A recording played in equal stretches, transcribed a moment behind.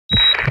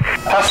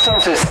Past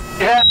hunters.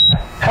 Yeah.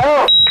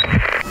 Help!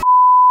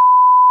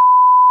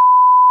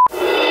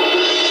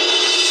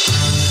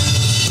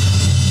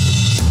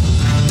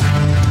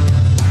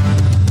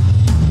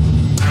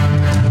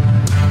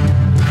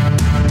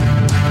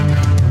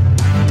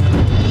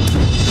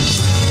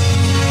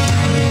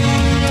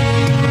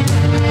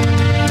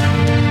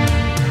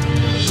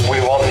 We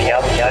want the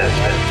answers.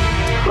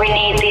 We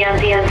need the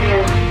answers.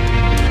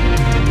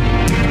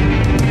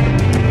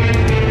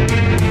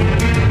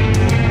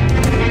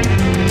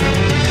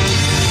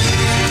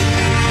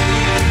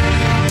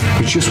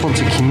 We just want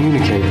to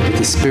communicate with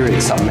the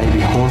spirits that may be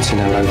haunting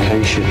our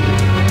location.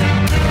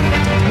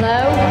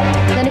 Hello?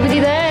 Is anybody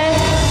there?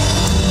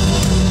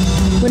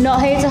 We're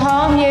not here to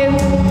harm you.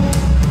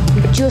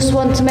 We just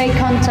want to make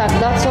contact.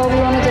 That's all we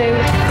want to do.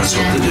 That's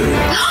what they're doing.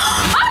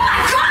 Oh my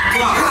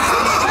God!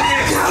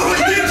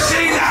 Did you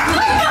see that?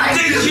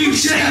 Did you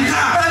see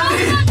that?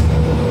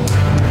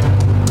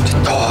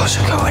 The doors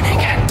are going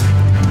again.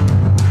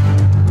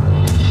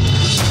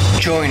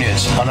 Join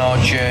us on our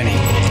journey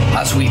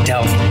as we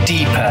delve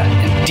deeper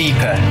and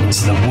deeper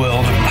into the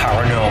world of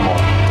paranormal.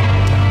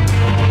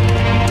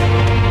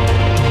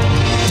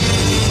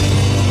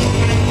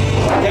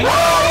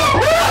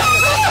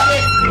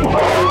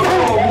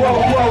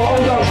 Whoa,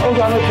 hold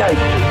on, okay.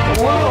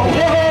 Whoa.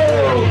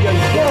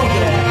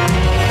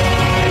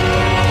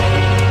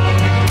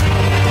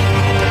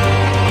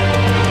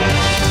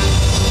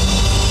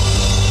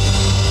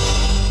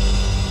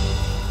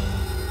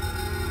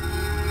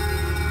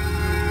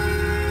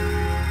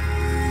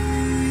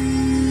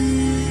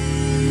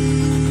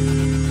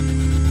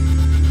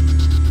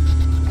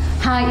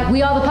 Hi,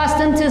 we are the Past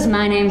Hunters.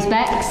 My name's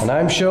Bex. And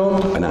I'm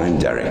Sean. And I'm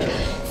Derek.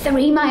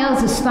 3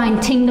 miles of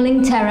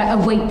spine-tingling terror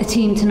await the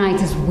team tonight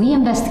as we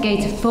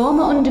investigate a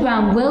former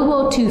underground World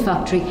War II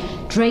factory,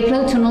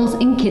 Drakelow Tunnels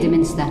in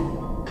Kidderminster.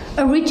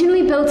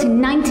 Originally built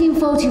in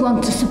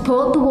 1941 to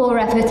support the war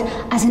effort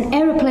as an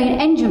aeroplane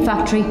engine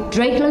factory,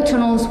 Drakelow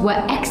Tunnels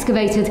were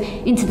excavated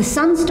into the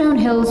sandstone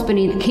hills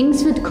beneath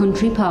Kingsford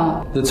Country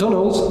Park. The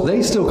tunnels,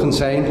 they still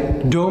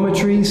contain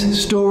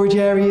dormitories, storage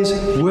areas,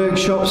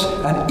 workshops,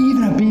 and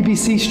even a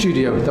BBC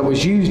studio that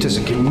was used as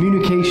a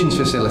communications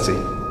facility.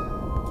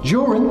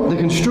 During the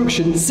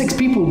construction, 6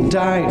 people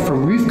died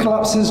from roof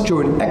collapses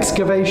during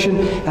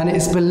excavation, and it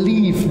is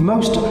believed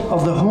most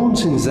of the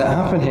hauntings that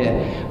happen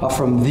here are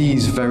from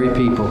these very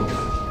people.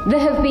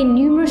 There have been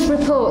numerous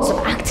reports of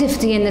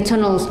activity in the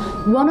tunnels.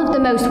 One of the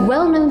most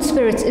well-known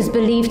spirits is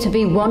believed to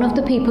be one of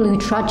the people who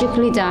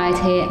tragically died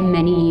here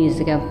many years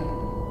ago.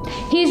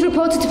 He is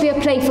reported to be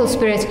a playful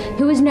spirit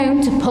who is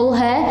known to pull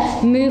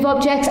hair, move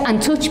objects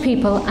and touch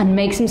people, and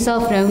makes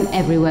himself known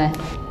everywhere.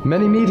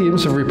 Many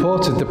mediums have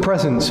reported the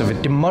presence of a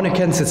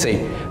demonic entity,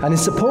 and in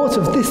support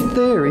of this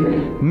theory,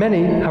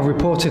 many have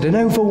reported an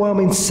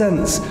overwhelming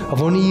sense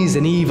of unease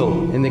and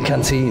evil in the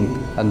canteen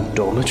and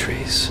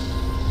dormitories.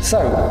 So,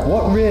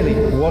 what really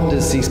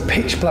wanders these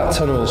pitch-black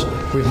tunnels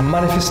with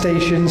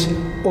manifestations,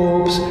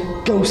 orbs,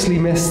 ghostly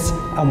mists,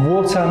 and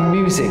wartime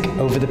music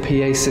over the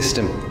PA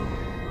system?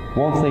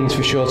 One thing's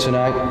for sure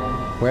tonight,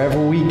 wherever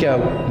we go,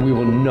 we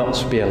will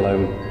not be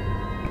alone.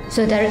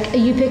 So Derek, are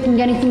you picking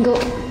anything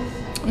up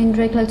in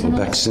Drakelow Tunnels?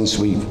 Back since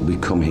we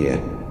come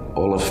here,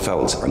 all I've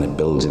felt on a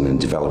building and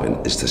developing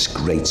is this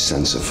great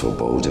sense of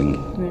foreboding.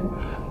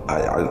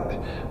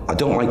 I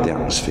don't like the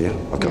atmosphere,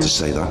 I've got to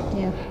say that.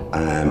 Yeah.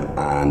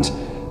 And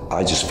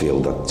I just feel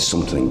that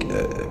something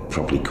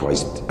probably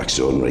quite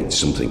extraordinary,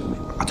 something,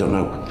 I don't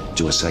know,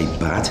 do I say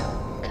bad?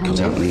 Comes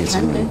out here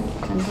tonight.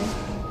 Can do.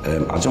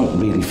 I don't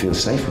really feel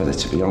safe with it,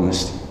 to be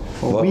honest.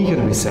 Well, we're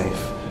going to be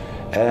safe.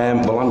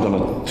 Well, I'm going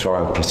to throw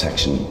out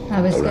protection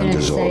I was around going to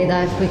us all. say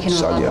that we can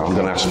So all yeah, I'm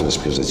going to protection. ask for this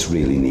because it's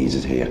really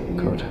needed here.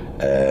 Good.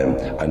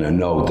 And I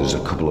know there's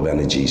a couple of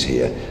energies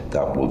here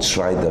that will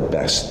try their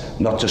best,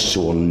 not just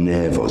to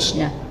unnerve us,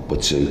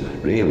 but to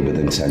really with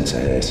intent to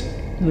hurt.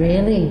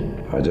 Really?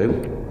 I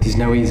do. There's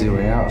no easy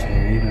way out of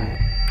here either.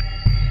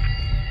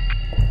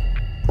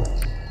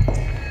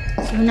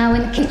 So we're now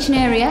in the kitchen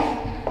area.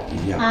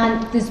 Yeah.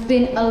 And there's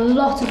been a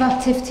lot of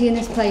activity in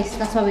this place.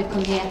 That's why we've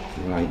come here.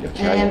 Right,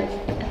 okay.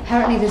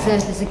 Apparently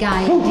there's a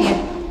guy in here.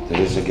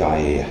 There is a guy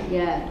here.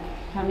 Yeah.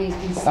 Apparently he's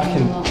been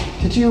seeing a lot.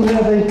 Did you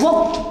hear the...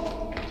 What?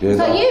 Yeah, Is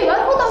that you? I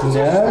thought that was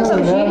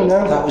No.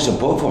 That was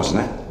above,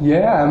 wasn't it?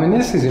 Yeah, I mean,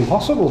 this is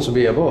impossible to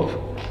be above.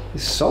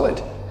 It's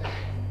solid.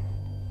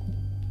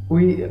 Derek,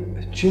 are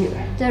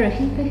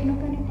you picking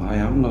up anything? I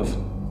am, love.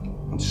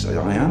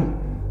 I am.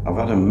 I've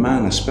had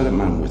a spirit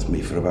man with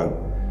me for about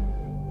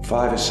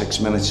 5 or 6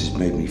 minutes. It's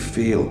made me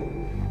feel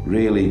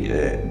really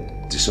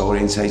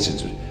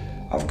disorientated.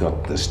 I've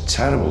got this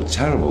terrible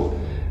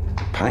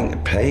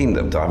pain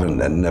that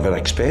I've never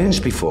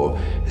experienced before.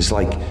 It's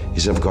like,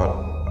 I've got,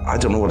 I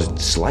don't know what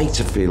it's like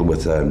to feel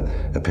with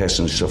a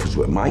person who suffers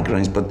with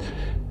migraines, but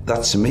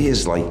that to me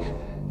is like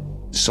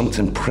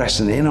something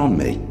pressing in on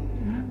me.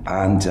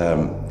 And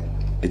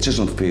it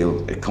doesn't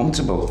feel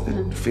comfortable.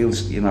 It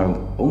feels,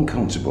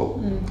 uncomfortable.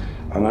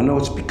 And I know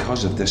it's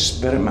because of this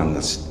spirit man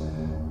that's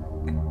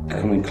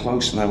coming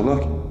close. Now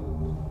look,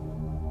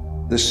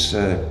 this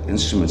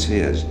instrument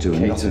here is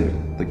doing K2.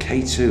 nothing. The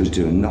K2 is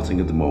doing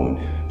nothing at the moment.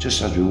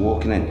 Just as we were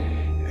walking in,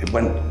 it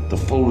went the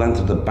full length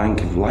of the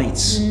bank of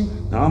lights.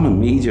 Now I'm a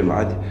medium,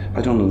 I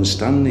don't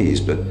understand these,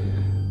 but...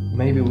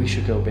 Maybe we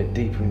should go a bit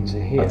deeper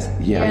into here.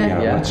 Yeah,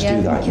 let's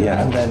do that,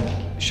 yeah. And then,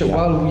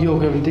 while you're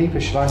going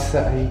deeper, should I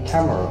set a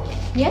camera up?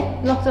 Yeah,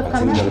 lots of I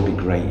cameras. think that'd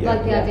be great, yeah.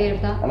 Like the idea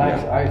of that. And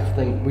I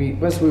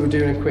think, as we were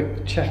doing a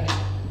quick check,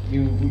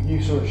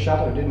 you saw a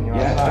shadow, didn't you?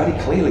 Yeah, outside?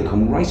 very clearly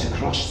come right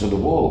across to the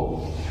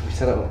wall. Should we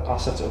set it up? I'll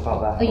set it up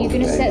out Are there. you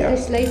going to there, set yeah.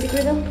 this laser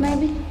grid up,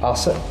 maybe? I'll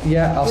set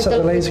With the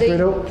laser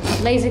grid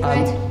up. Laser grid.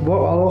 And what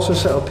I'll also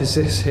set up is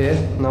this here.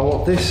 Now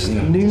what this Did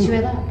you new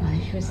hear that?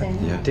 You were saying.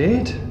 Yeah.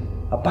 did?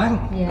 A bang.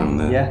 Yeah.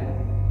 And, Yeah.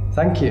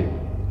 Thank you.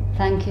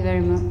 Thank you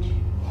very much.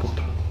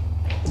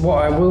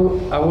 What I will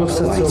the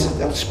set light, up.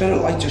 that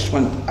spirit light just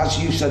went,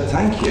 as you said,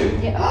 thank you.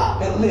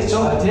 Yeah. It lit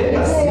up. I've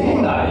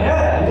seen that.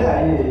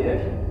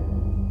 Yeah.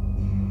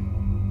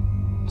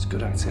 It's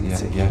good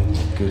activity. Yeah,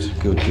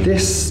 good.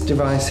 This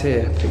device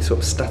here picks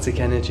up static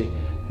energy.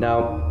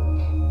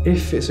 Now,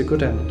 if it's a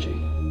good energy,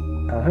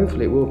 and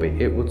hopefully it will be,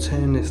 it will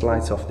turn this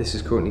light off. This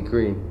is currently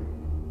green.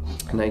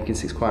 And now you can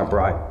see it's quite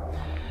bright.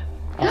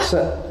 I'll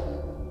set.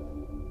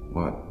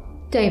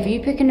 What? Dave, are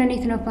you picking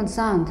anything up on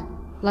sound?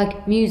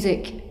 Like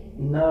music?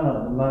 No, not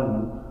at the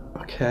moment.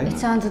 Okay. It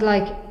sounded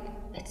like...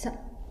 Can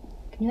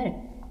you hear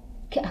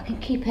it? I can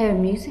keep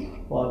hearing music.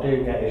 What I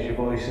do get is your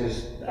voice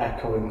is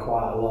echoing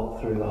quite a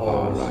lot through the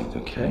Oh, halls. right,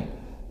 okay.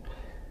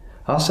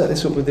 I'll set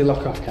this up with the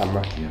lock-off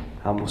camera. Yeah.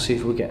 And we'll see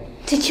if we get.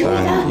 Did you hear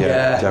that?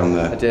 Yeah, down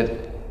there. I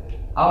did.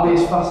 I'll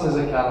be as fast as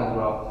I can as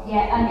well.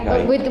 Yeah, and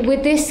Okay.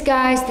 with this,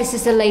 guys, this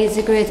is a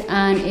laser grid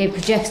and it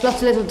projects lots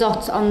of little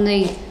dots on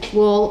the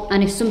wall,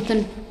 and if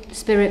something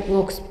spirit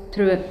walks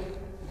through it,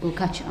 we'll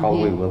catch it on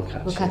here. We will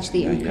catch We'll it. catch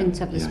the imprint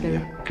of the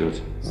spirit. Yeah,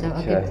 good. So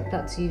I'll Okay. give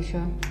that to you,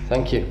 Sean.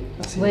 Thank you.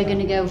 We're going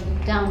to go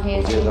down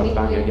here. Do that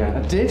bang again.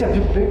 I did. I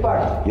did a big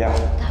bang. Yeah,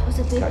 That was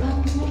a big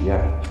bang, wasn't it?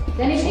 yeah. Is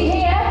anybody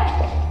here?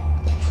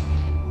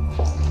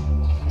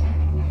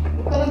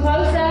 We're coming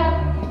closer.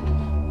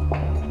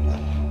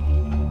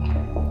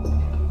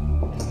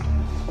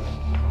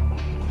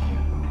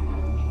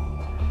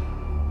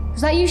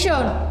 Was that you,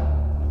 Sean?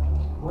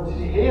 What did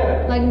you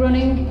hear? Like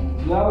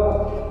running?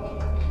 No.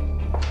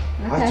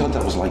 I thought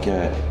that was like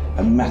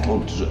a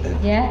metal,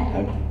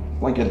 Yeah.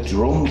 like a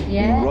drum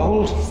Yeah. being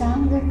rolled.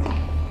 Sounded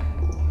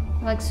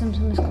like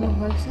something was coming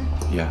closer.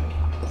 Yeah.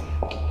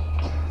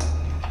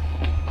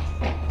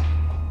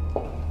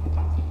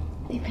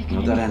 Are you picking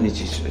No, that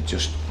energy's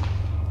just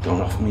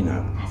gone off me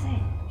now. Has it?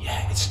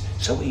 Yeah, it's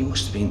so he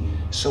must have been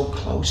so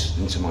close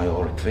into my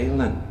auric field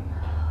then.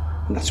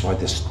 And that's why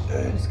this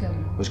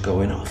was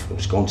going off. It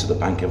was going to the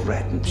bank of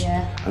red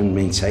and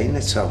maintaining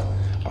itself.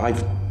 I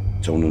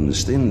don't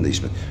understand these,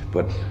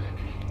 but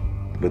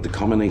with the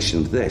combination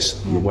of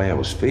this and the way I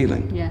was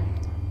feeling, Yeah.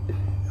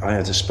 I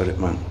had a spirit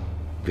man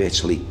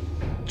virtually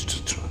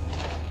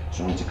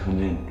trying to come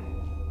in.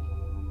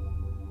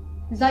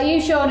 Is that you,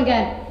 Sean,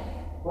 again?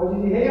 What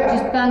did you hear?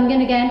 Just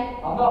banging again?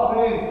 I'm not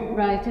moving.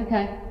 Right,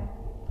 okay.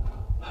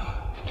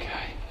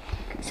 Okay.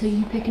 So are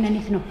you picking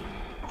anything up?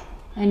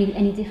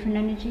 Any different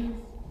energies?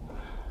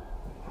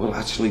 Well,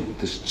 actually,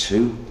 there's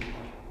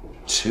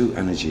two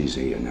energies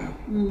here now.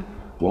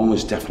 One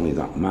was definitely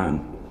that man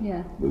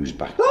Yeah. who's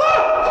back.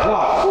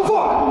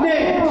 What?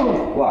 Nick!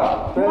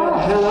 What?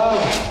 Hello.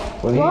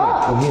 We're here.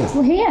 What? We're here.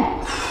 We're here.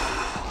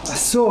 I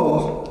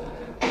saw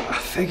a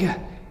figure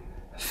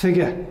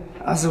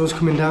as I was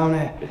coming down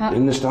here.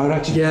 In this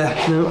direction? Yeah,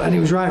 no, and it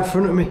was right in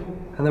front of me.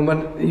 And then when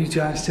you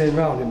guys turned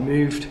around, it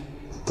moved.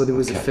 But there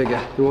was a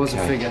figure. There was a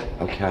figure.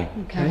 Okay.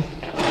 Okay.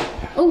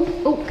 Oh,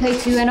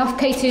 K2 went off.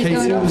 K2's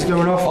going K2 off. was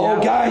going off. Oh,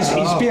 yeah. guys,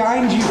 he's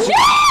behind you.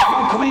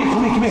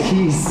 Come here.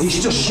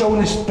 He's just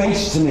showing his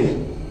face to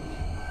me.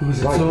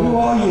 Like, who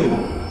are you?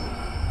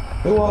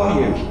 Who are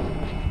you?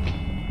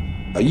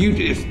 Are you?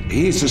 If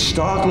he's to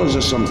startle us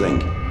or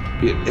something?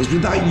 Is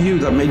that you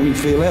that made me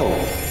feel ill?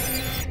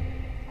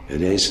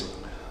 It is.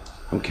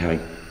 Okay.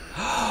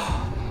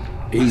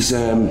 He's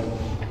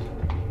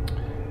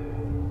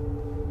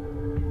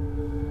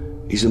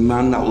a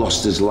man that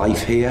lost his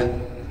life here,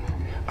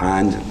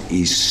 and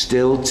he's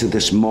still to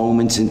this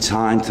moment in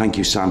time. Thank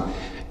you, Sam.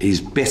 He's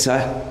bitter.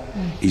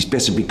 He's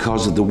bitter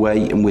because of the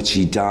way in which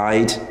he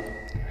died,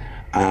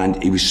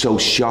 and he was so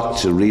shocked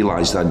to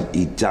realise that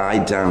he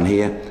died down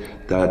here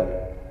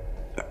that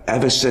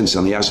ever since,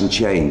 and he hasn't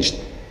changed.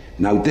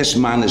 Now, this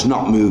man has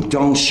not moved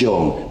on,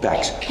 Sean,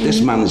 Bex.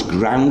 This man is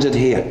grounded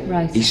here.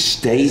 Right. He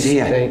stayed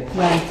here.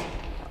 Right.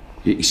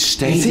 He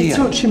stayed Is he here.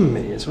 touching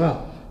me as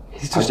well?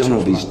 He's I just don't know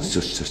if touching he's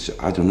my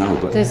just, I don't know,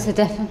 but... There's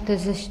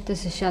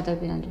a shadow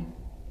behind you.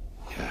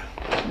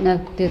 Yeah. No,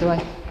 the other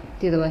way.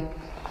 The other way.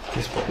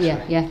 This way.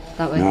 Yeah,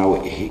 that way. Now,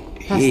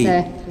 Past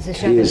there. There's a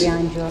shadow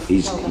behind you.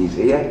 He's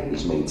here,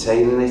 he's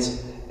maintaining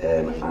it,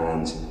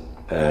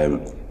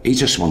 and he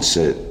just wants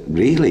to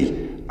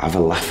really have a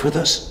laugh with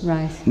us.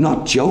 Right.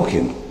 Not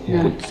joking,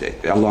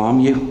 but alarm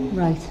you.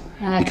 Right.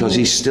 Because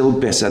he's still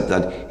bitter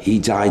that he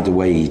died the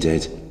way he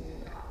did.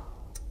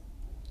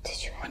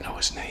 Did you? I know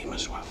his name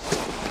as well.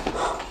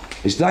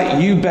 Is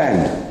that you,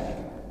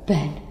 Ben?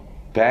 Ben.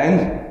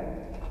 Ben?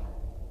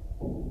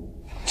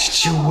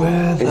 Did you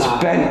wear that?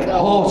 It's Ben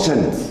Horton.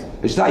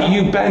 Is that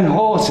you, Ben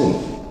Horton?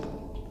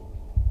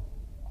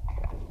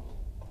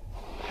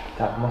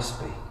 That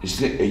must be.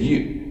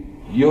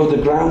 You're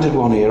the grounded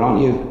one here,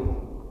 aren't you?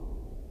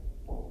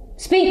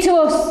 Speak to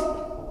us!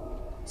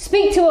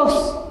 Speak to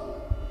us!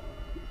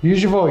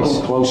 Use your voice.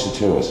 Come closer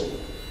to us.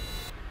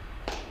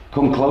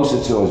 Come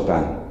closer to us,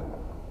 Ben.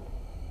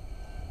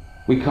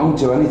 We can't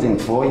do anything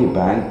for you,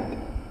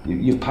 Ben.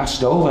 You've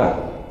passed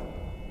over.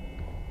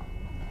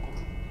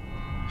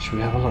 Should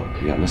we have a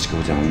look? Yeah, let's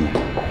go down there.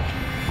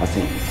 I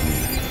think.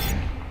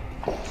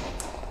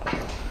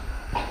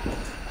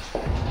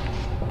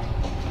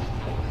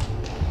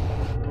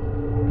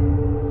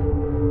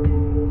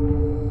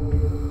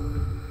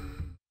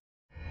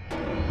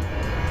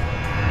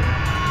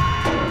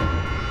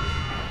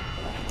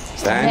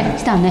 Ben?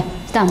 It's down there.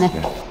 It's down there.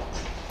 Yeah.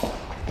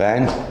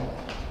 Ben?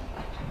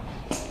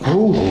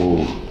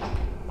 Ooh.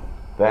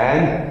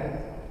 Ben?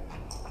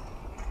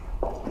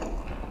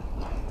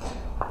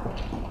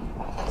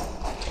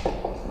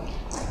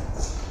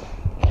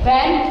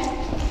 Ben?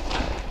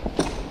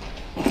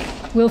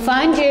 We'll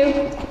find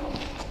you.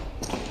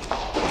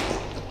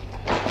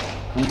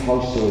 Come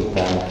close to us,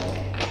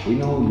 Ben. We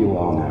know who you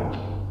are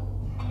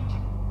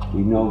now.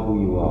 We know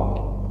who you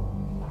are.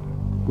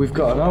 We've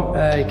got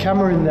a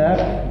camera in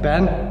there,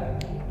 Ben.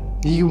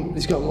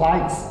 It's got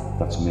lights.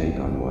 That's me,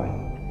 by the way.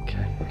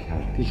 Okay.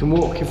 Okay. You can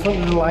walk in front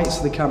of the lights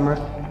of the camera.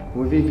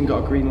 We've even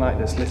got a green light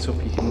that's lit up.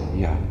 You can.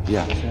 Yeah.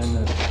 Turn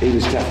the... He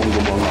was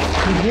definitely the one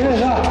that... Did you hear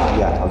that?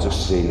 Yeah, I've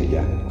just seen it,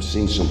 yeah. I've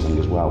seen something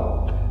as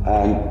well.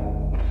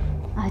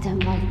 I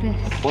don't like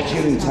this. What's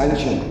your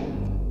intention?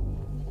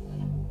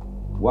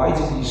 Why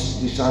did you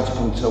decide to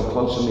come so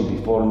close to me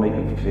before and make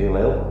me feel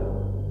ill?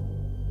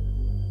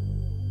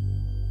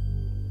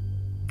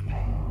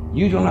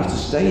 You don't have to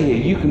stay here.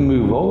 You can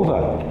move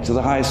over to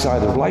the higher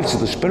side of life, to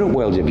the spirit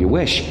world if you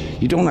wish.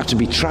 You don't have to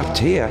be trapped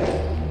here.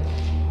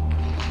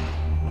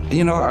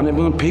 You know, and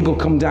when people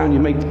come down, you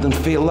make them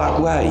feel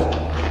that way.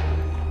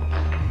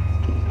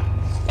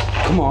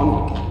 Come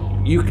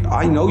on.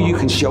 I know you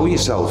can show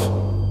yourself.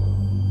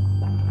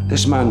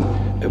 This man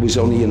was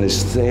only in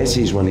his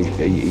 30s when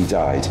he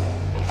died.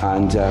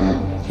 And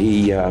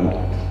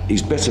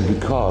he's bitter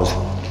because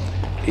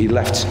he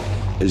left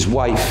his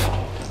wife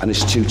and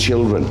his 2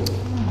 children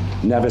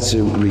never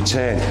to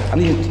return.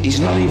 And he's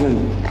not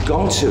even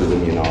gone to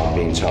them, you know, I'm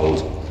being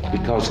told,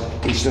 because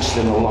he's just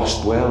in a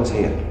lost world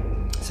here.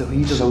 So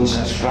he's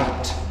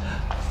trapped.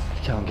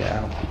 He can't get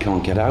out. He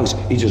can't get out.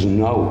 He doesn't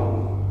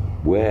know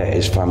where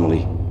his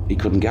family. He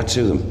couldn't get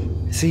to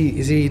them. Is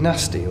he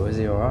nasty or is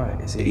he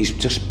alright? He's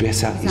just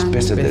bitter. He's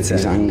bitter.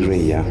 He's angry.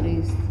 Yeah.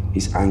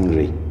 He's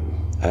angry.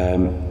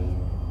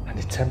 And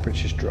his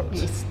temperature's dropped.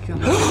 It's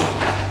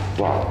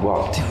dropped.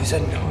 What? There was a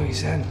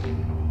noise then.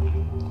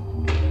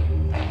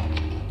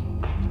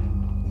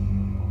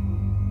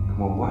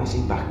 Come on, why is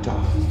he backed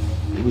off?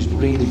 He was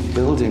really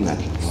building that.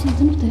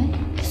 Something up there.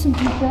 There's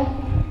something up there.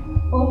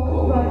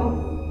 Oh, right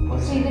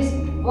up. See this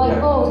white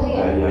board here?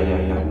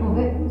 Yeah. Above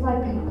it. It's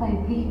like people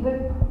playing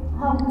peekaboo.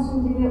 How can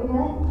somebody be up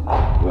there?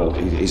 Well,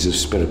 he's a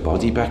spirit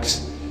body,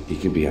 Bex. He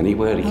could be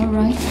anywhere. He could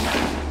Alright.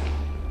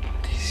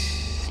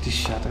 These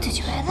shadows. Did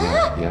you hear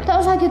that? Yeah. That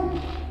was like a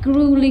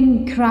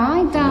grueling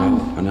cry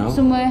down I know.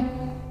 somewhere.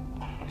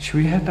 Should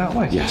we head that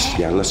way? Yes,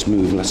 yeah, let's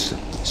move. Let's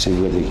see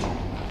whether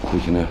we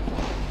can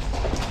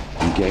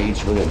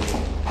engage with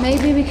him.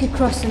 Maybe we could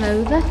cross him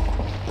over.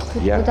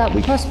 Would that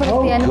be possible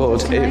at the end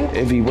of the tonight?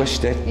 If he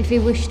wished it. If he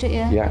wished it,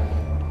 yeah. Yeah.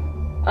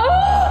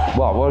 Oh!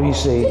 What are you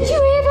saying? Did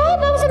you hear that?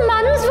 That was a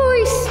man's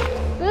voice.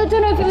 I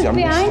don't know if it was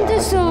behind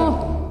us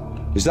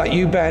or... Is that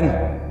you, Ben?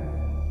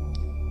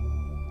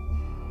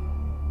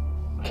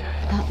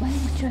 That way,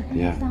 what do you reckon?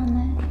 Yeah. It's down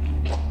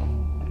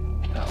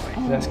there. That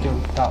way. Let's go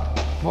that.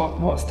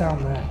 What's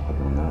down there? I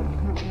don't know.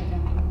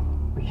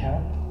 We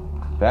can.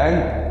 Ben?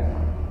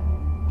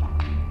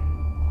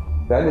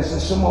 Ben, is there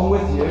someone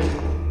with you?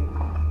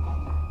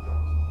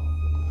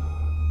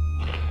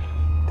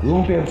 You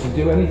won't be able to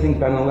do anything,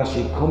 Ben, unless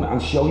you come and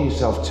show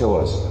yourself to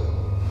us.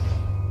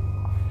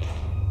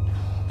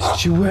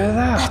 Did you wear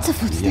that? That's a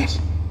footstep. Yes,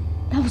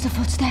 That was a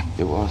footstep.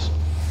 it was.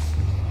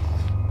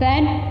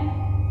 Ben?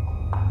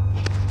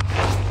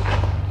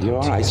 You're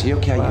all right? You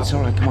okay? It's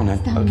all right. Come on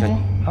then. down Okay. there.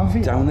 Have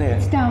you? Down there.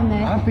 It's down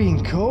there. I'm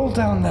being cold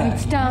down there.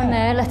 It's down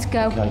there. Let's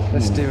go.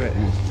 Let's do it.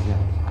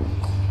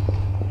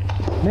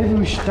 Maybe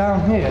we should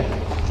down here.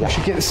 We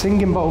should get the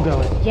singing bowl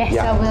going. Yes,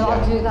 I will.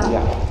 I'll do that.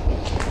 Yeah.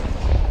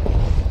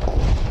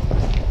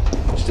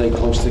 Stay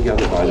close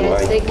together, by the Yeah,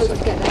 way. stay close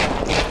together.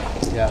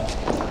 Yeah.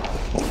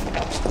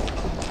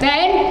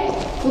 Ben,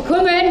 we're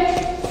coming.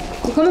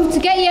 We're coming to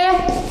get you.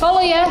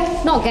 Follow you.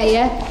 Not get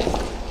you.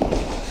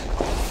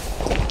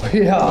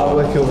 Yeah,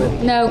 we're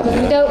coming. No,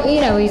 because we don't,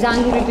 you know, he's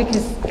angry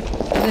because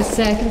of the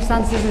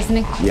circumstances,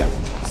 isn't he? Yeah.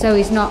 So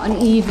he's not an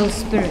evil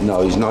spirit.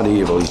 No, he's not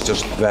evil. He's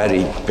just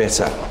very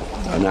bitter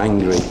and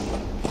angry.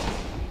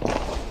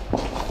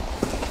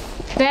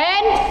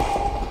 Ben?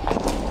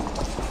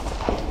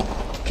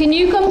 Can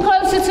you come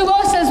closer to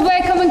us as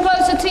we're coming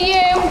closer to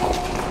you?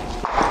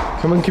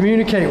 Come and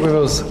communicate with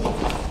us.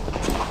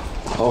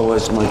 Oh,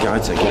 where's my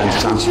guide again?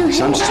 Sam's yeah,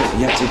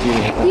 did you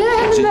hear that?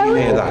 Yeah, did hello. you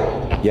hear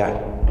that? Yeah.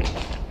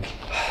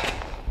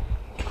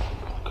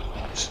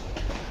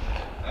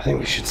 I think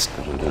we should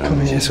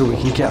come here so we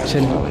can get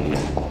in.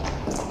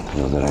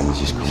 Another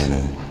energy's coming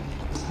in.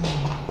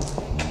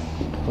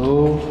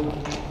 Oh.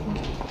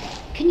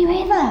 Can you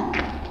hear that?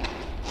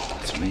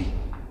 That's me.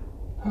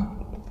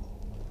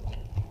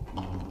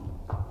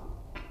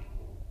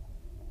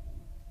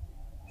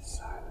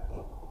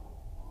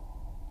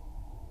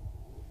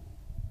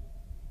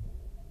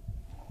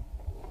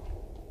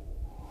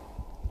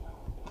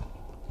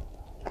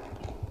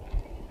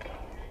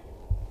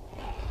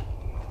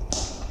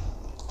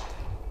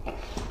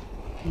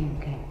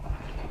 Okay.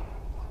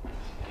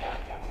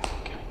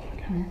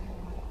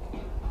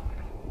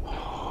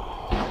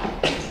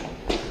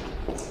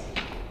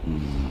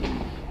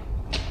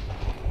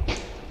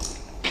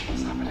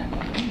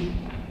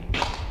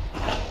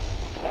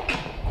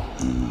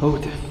 Oh,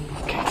 the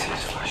gate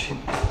is flashing.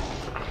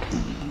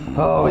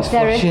 Oh, it's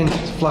Derek. flashing.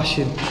 It's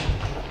flashing.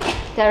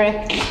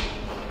 Derek.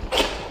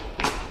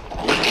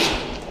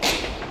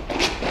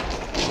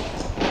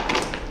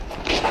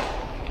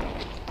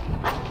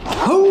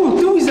 Oh,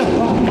 there was a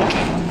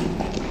bomb.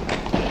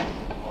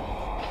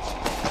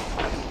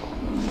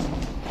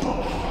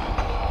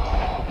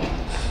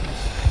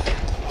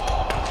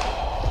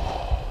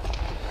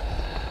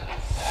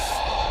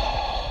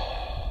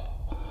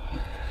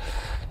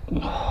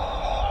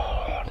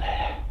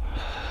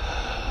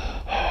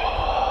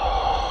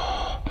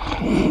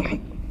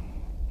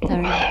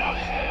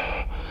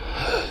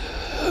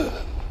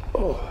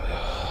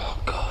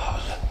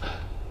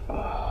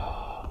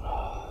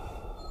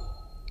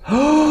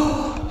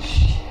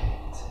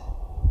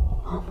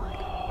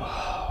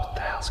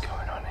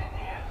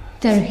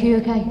 Derek, are you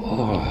okay?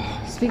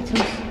 Oh. Speak to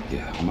us.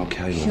 Yeah, I'm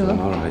okay, love. Sure. I'm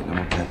alright, I'm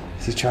okay.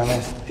 Is he trying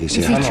to... Is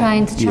he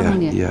trying to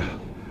channel you? Yeah.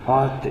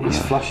 Oh, he's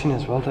flashing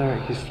as well,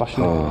 Derek. He's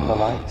flashing the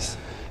lights.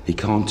 He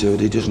can't do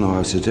it, he doesn't know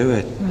how to do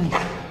it.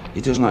 Right.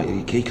 He doesn't know,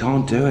 he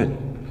can't do it.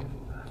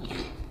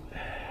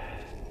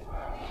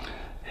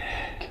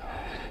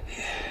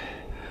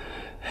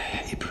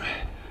 He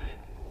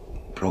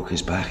broke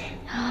his back.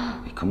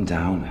 He come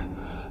down,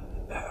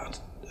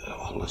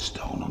 all the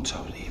stone on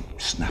top of him, he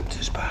snapped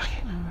his back.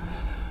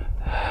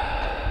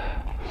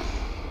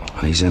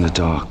 And he's in a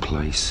dark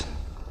place.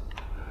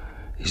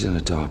 He's in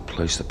a dark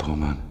place, the poor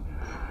man.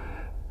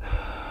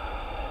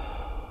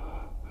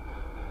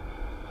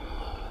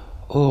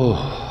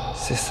 Oh.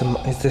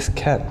 Is this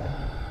Ken?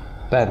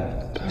 Ben?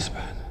 It's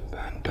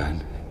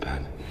Ben.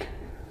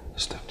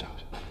 Step down.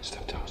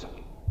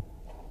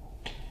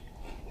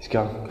 He's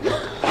gone.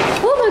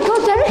 Oh my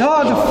God, Derek!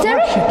 God,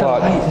 Derek!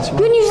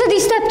 When you said he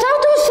stepped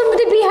out, there was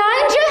somebody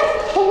behind you!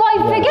 A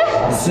white figure?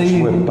 See,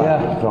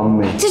 from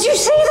me. Did you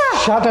see that?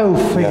 shadow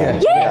figure.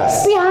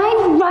 Yes,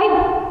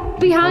 right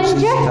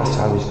behind you. That's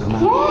how he's come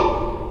out. Yeah.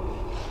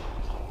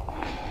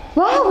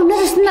 Wow, I've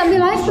never seen that in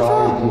my life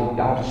before. You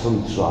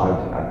absolutely tried.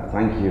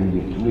 Thank you.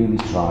 You've really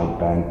tried,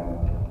 Ben.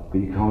 But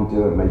you can't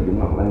do it, mate. You've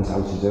not learned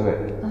how to do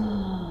it.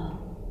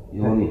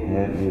 You only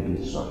hurt me a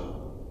bit, so.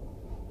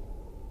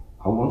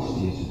 I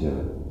wanted you to do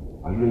it.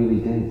 I really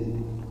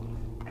did.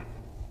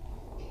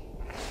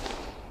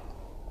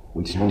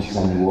 We can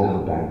send you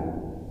over, Ben.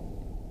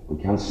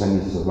 We can send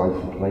you to the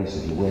rightful place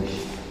if you wish.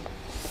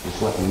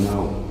 Just let me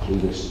know through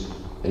this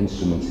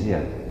instrument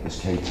here, this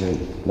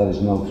K2. Let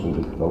us know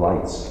through the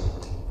lights.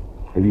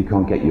 If you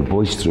can't get your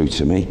voice through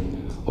to me,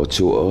 or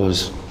to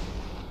us,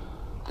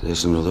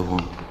 there's another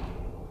one.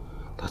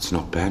 That's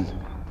not Ben.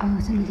 Oh,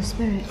 it's another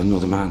spirit.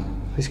 Another man.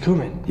 He's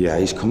coming. Yeah,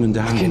 he's coming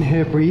down. I can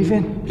hear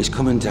breathing. He's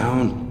coming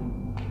down.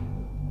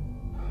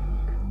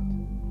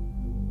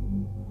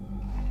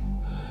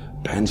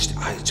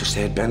 I just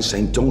heard Ben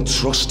saying, don't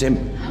trust him.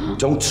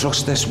 Don't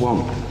trust this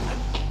one.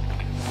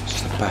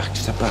 Step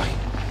back.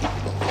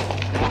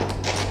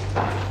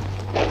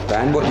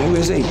 Ben, who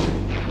is he?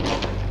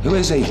 Who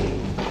is he?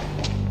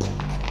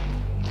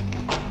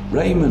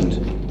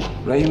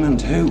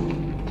 Raymond who?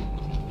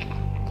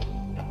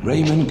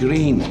 Raymond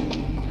Green.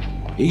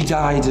 He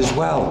died as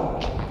well.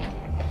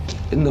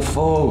 In the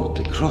fall,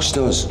 they crushed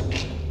us.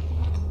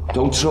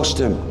 Don't trust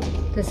him.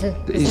 There's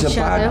a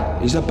shadow.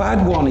 He's a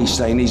bad one, he's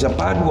saying. He's a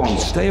bad one.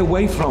 Stay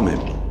away from him.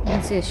 I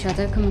can see a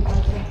shadow coming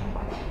closer.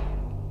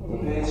 Do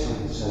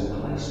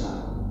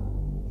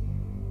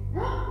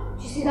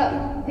you see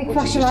that big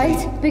flash of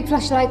light? Big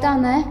flash of light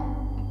down there.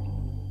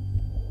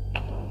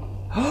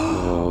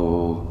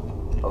 Oh.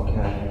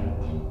 Okay.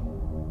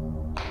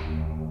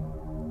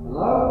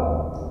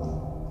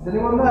 Hello? Is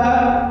anyone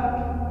there?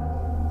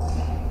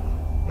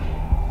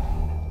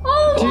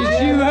 Oh,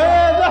 Did you hear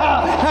that?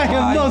 I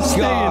am not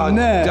staying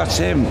there. That's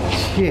him.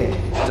 Shit.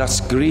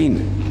 That's Green.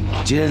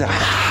 Do you hear that?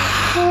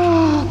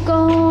 Oh,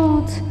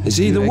 God. Is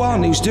he the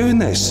one who's doing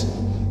this?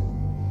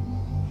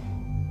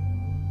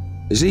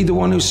 Is he the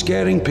one who's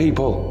scaring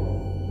people?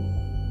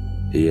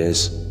 He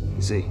is.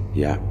 Is he?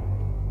 Yeah.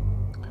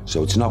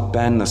 So it's not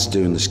Ben that's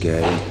doing the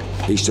scaring.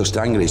 He's just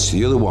angry. It's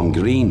the other one,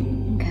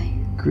 green. Okay.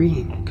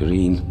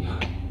 Green.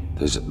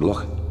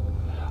 Look.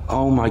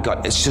 Oh my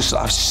God, it's just,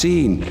 I've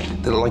seen,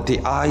 they're like the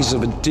eyes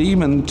of a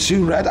demon,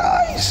 2 red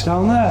eyes.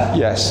 Down there?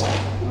 Yes.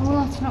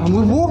 Oh, that's not. And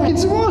we're walking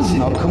towards it.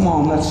 No, come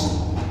on, let's...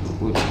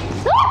 You're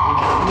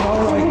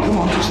all right, come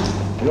on,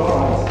 you're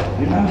all right.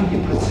 Remember,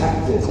 you're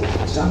protected.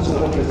 Sam's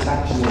got a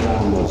protection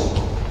around us.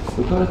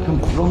 We've got to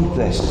confront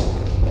this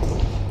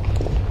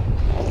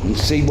and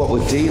see what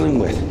we're dealing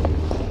with.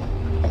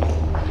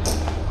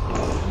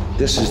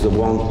 This is the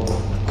one,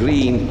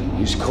 green,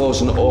 who's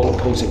causing all the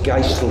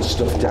poltergeistal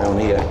stuff down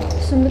here.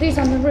 Somebody's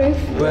on the roof.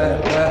 Where?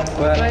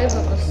 Right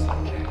above us.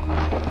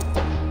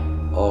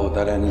 Oh,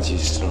 that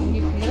energy's strong.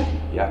 You feel it?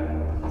 Yeah.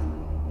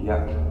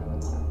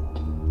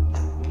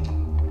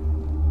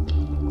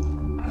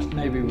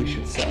 Maybe we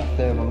should set a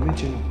thermal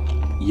region.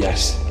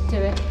 Yes. Do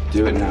it.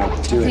 Do it now.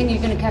 Do it. I think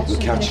you're going to catch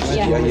something. Catch it.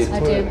 Yeah, you I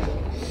do.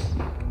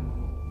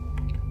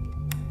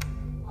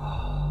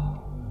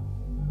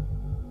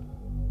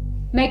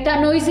 Make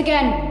that noise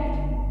again.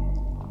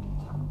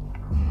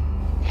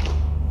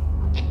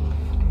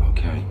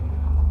 Okay.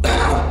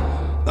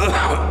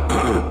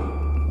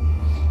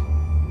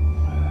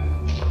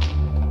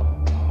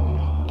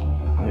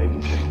 I'm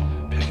even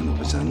picking up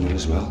his anger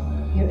as well.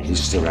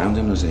 He's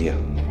surrounding us here.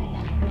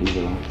 He's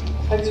around.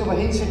 Picked up a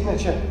heat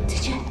signature.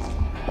 Did you?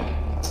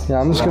 Yeah,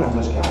 I'm just gonna.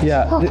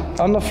 Yeah,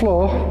 on the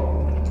floor.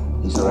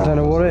 He's I around. don't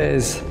know what it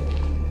is.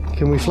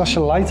 Can we flash a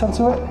light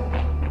onto it?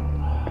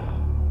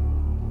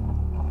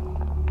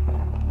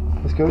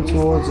 Let's go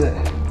towards it.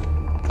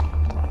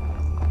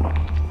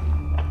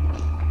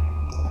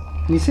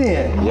 Can you see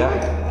it?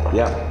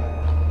 Yeah.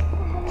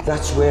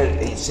 That's where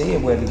it's here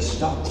where he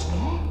stopped.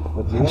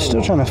 I'm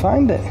still trying to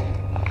find it.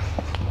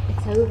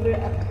 It's over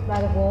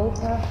by the wall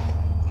there.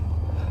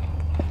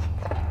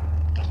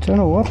 Don't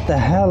know what the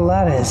hell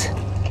that is.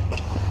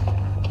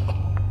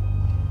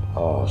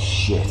 Oh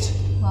shit.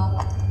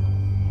 What?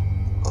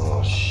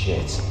 Oh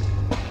shit.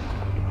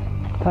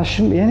 That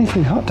shouldn't be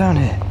anything hot down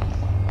here.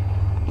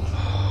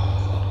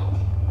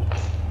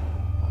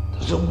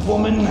 There's a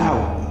woman now.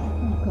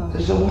 Oh, God.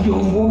 There's a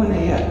young woman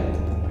here.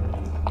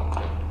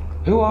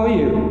 Who are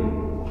you?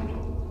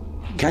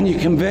 Can you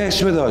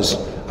converse with us?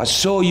 I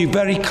saw you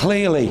very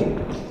clearly.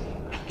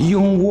 A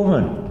young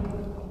woman.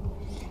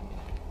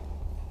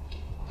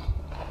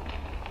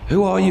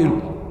 Who are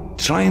you?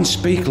 Try and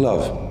speak,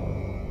 love.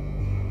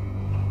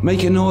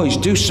 Make a noise,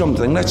 do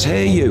something, let's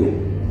hear you.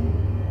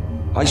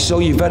 I saw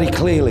you very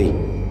clearly.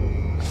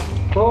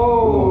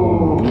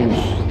 Oh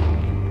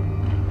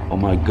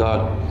my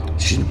God.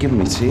 She's giving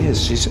me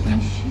tears. She's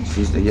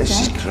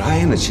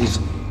crying and she's...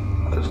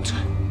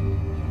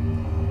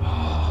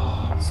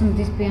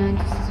 Somebody's behind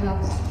us as well.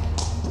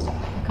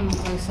 They're coming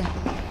closer.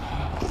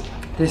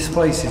 This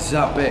place is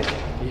that big.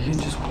 You can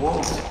just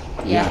walk.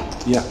 Yeah.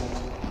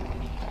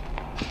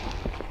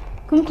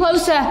 Come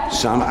closer.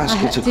 Sam, ask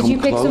her to Did come you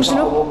pick close.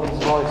 something up?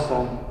 Woman's voice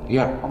then.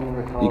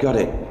 Yeah. You got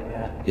it?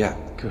 Yeah.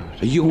 Good.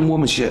 A young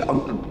woman, she, in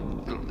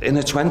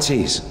her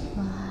 20s.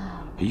 Wow.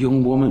 A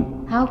young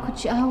woman. How would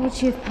she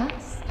have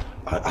passed?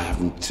 I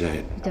haven't...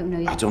 You don't know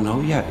yet. I don't know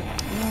yet.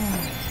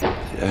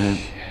 Yeah.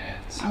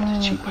 How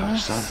did she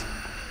pass that?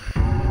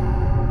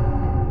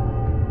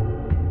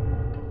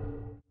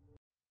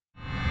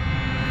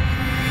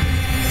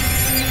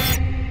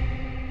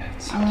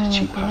 How did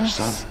she pass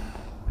that?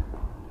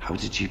 How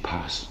did she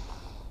pass?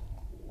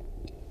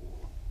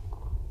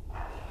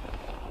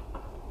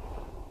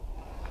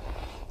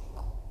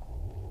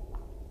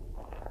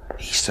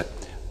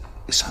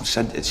 Sam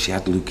said that she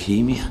had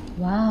leukemia.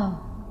 Wow.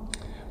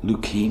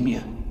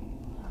 Leukemia.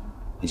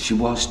 And she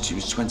was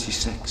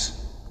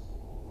 26.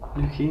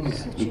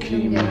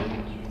 Leukemia.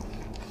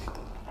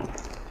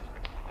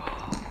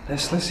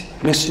 Let's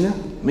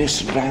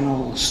Miss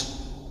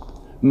Reynolds.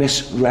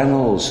 Miss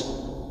Reynolds.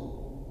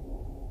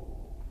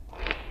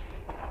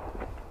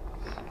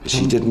 But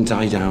she didn't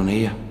die down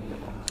here.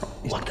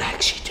 What the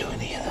heck's she doing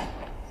here then?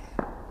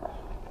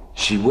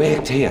 She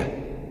worked here.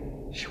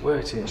 She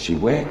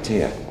worked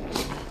here.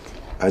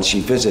 And she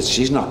visits.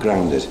 She's not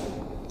grounded.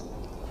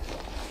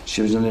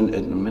 She was in an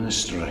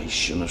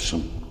administration of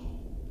some...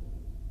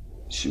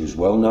 She was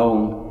well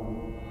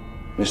known.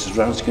 Mrs.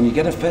 Reynolds, can you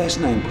get her first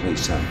name, please,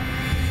 Sam?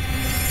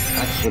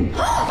 Catherine. Oh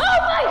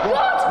my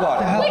God! What?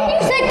 When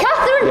you said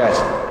Catherine, Yes.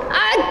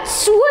 I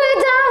swear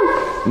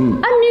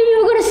down, I knew you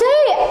were going to say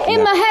it.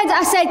 In my head,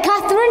 I said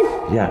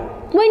Catherine. Yeah.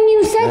 When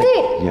you said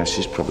it. Yeah,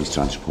 she's probably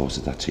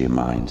transported that to your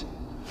mind.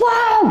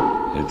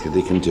 Wow!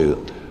 They can do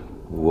it.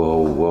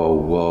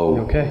 Whoa.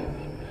 You okay?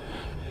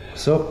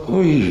 What's up?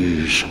 Whoa.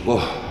 You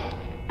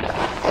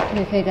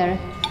okay, Derek?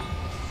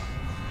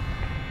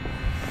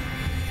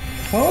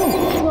 Oh!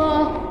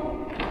 What?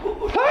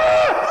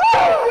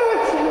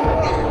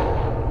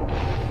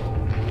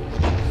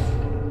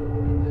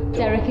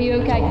 Derek, are you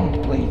okay?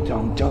 Please,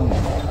 don't.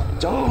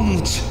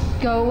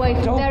 Go away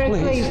from Don't, Derek,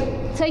 please.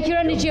 please. Take your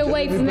energy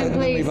away from him, Bring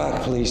me please.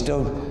 back, please.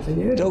 Don't,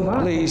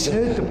 please.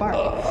 Hurt the back.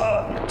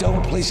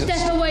 Don't, please.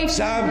 Step away from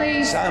Sam, him,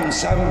 please. Sam,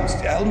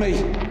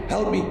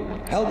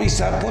 help me,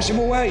 Sam. Push him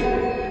away.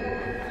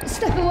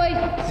 Step away.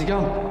 Is he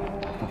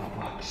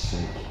gone?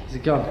 Is he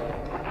gone?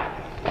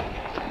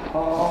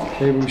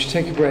 Maybe we should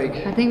take a break.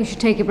 I think we should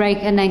take a break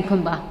and then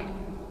come back.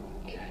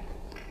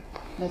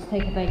 Let's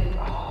take a break.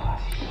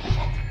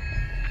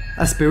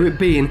 A spirit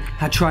being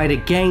had tried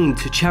again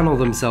to channel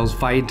themselves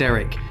via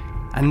Derek,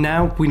 and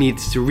now we needed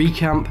to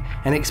recamp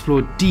and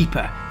explore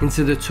deeper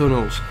into the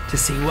tunnels to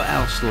see what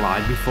else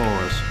lied before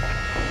us.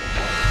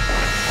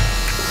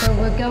 So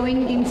we're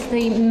going into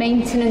the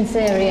maintenance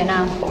area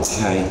now.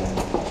 Okay.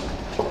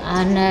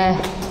 And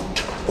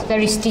it's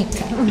very steep.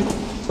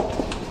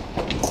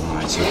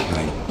 Right,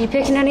 okay. You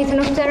picking anything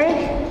up, Derek?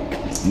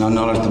 No,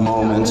 not at the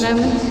moment. At the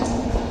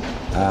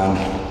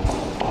moment?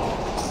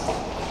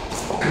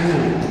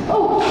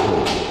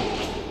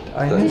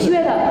 Did you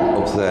hear that?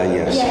 Up there,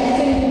 yes. Yeah,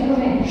 as soon as we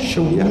come in.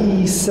 Shall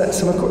we set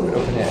some equipment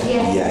up in here?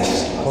 Yes.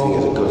 Yes, I think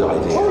it's a good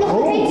idea. Oh,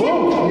 look,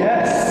 K2!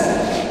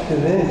 Yes! Look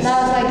at this.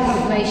 That was like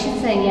confirmation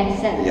saying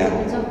yes, set the Yeah.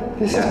 equipment up.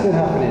 This has been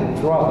happening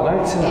throughout the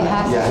night tonight. It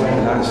has. Yeah,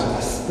 very nice.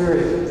 The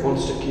spirit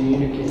wants to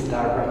communicate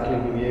directly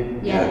with you.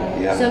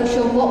 Yeah. So,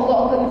 Sean, what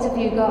equipment have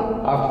you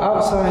got?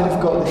 Outside,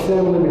 I've got the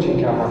thermal imaging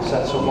camera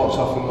set up locked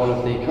off in one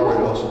of the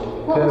corridors.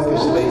 What was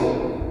Purposely.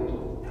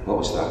 What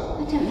was that?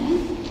 I don't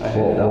know. I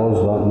heard that. was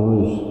that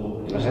noise?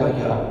 It was like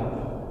that.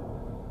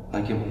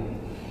 Like a...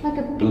 Like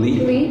a Bleep.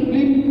 bleep.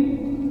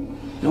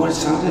 You know what it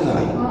sounded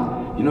like?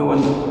 What? You know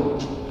when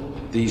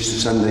they used to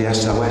send the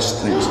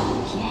SOS things?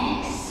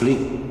 Yes.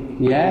 Bleep.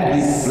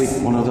 Yes. Bleep,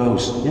 bleep, one of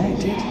those. Yeah, it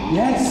did.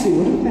 Yes, it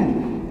would have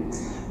been.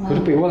 Could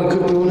have been. Well, it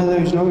could be one of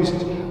those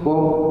noises.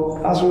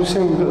 Well, as we were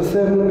saying, we've got the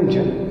thermal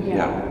imager.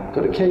 Yeah.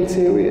 Got a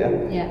K2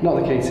 here. Yeah. Not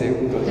the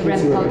K2, we've got The the REM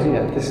K2 over pod.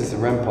 here. This is the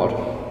REM pod.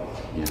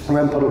 Yeah. The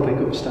REM pod will pick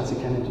up static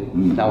energy.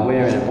 Now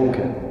we're in a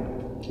bunker.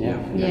 Yeah.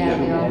 Yeah,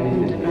 we are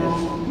Anything.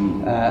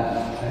 underground. I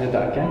heard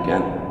that again.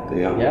 Again, there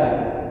you are.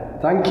 Yeah.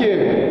 Thank you.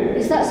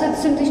 Is that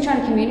somebody's trying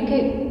to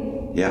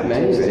communicate? Yeah.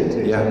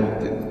 Maybe. Yeah,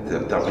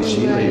 that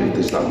machinery,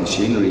 there's that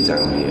machinery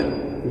down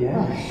here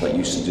Yeah. that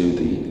used to do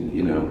the,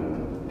 you know...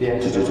 Yeah.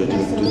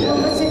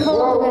 What's it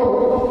called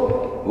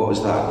again? What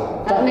was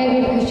that? That may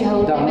be because you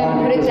hold it. That Maybe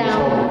might put be it because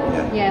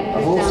down. it's Yeah, I've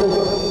put it also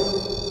down.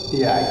 got...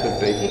 Yeah, it could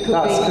be. It could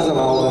That's be. because I'm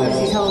holding Because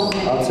he's it. holding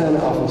it. I'll turn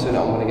it off and turn it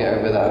on when I get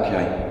over that.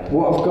 Okay.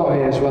 What I've got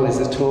here as well is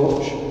the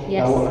torch.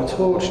 Yes. Now what a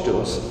torch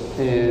does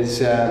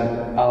is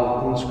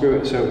I'll unscrew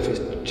it so if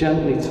it's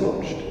gently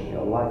touched,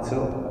 it'll light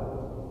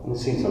up. And it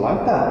seems to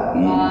like that.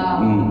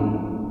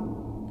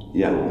 Wow.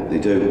 Yeah, they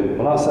do.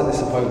 Well, I'll set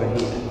this up over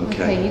here.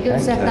 Okay, you go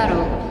set that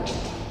up.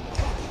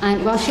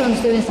 And while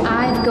Sean's doing this,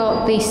 I've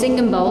got the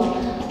singing bowl.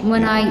 And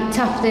when I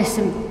tap this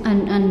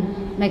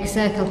and make a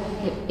circle,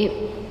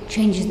 it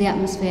changes the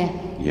atmosphere.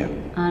 Yeah,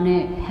 And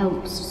it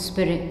helps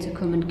spirit to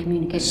come and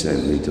communicate. it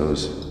certainly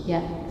does.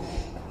 Yeah.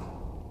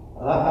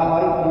 I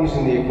like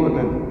using the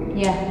equipment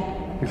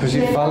Yeah. because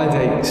it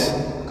validates.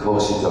 Of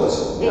course it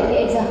does.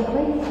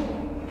 Exactly.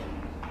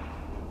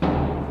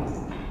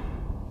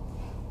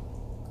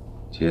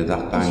 Do you hear that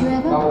Did bang? you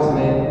ever? That was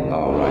me.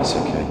 Oh, right,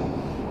 okay.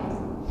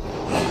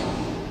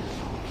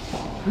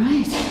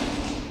 Right.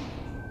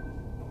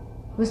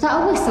 Was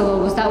that a whistle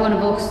or was that one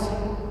of us?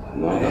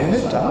 No,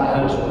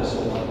 that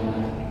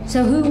was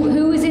So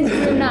who is in the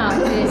room now?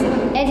 Is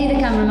Eddie the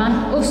cameraman,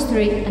 us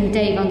three, and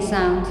Dave on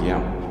sound.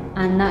 Yeah,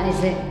 And that is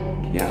it.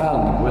 yeah.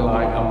 And we're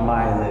like a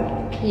mile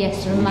in.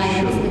 Yes, we're a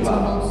mile into the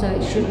tunnel, so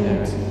it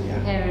shouldn't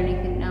hear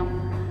anything now.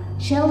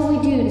 Shall we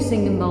do the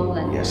singing bowl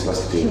then? Yes,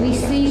 let's do Shall that. we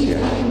see if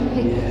Yeah. we can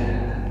pick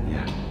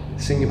Yeah.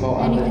 Sing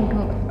about anything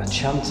having up? a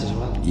chance as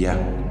well. Yeah.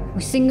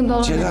 We singing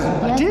bowl. Do you know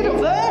that? Yeah. Did up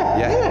there?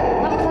 Yeah.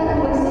 That was like a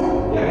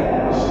whistle.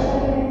 Yeah.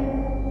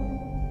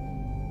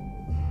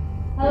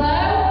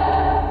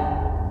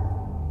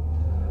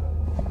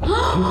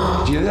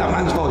 Hello? Do you hear that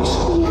man's voice?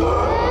 That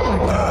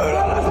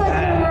was like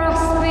a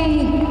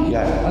raspy.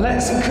 Yeah. Well,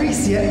 let's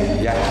increase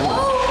it. Yeah.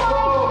 Oh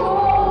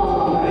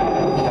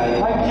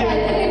Thank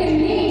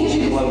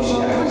you.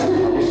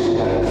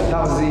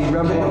 That was the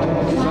REM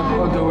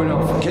pod going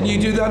off. Can you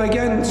do that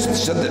again?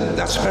 So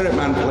that spirit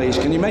man, please.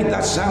 Can you make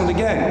that sound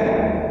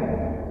again?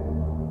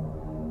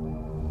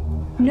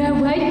 No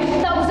way.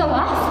 That was a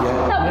laugh.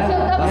 Yeah.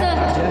 That was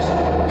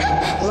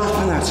a.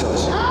 Laughing at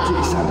us.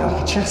 It sounded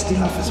like a chesty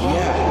laugh as well.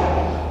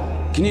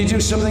 Yeah. Can you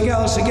do something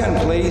else again,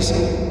 please?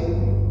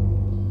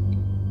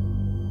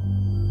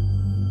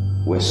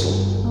 Whistle.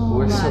 Oh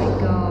Whistle. my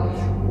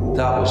god.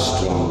 That was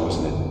strong,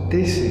 wasn't it?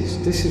 This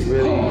is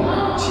really. Did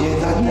you hear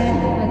that then?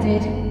 Yeah, I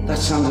did. That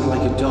sounded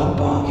like a dog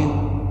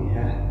barking.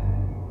 Yeah.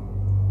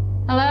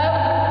 Hello?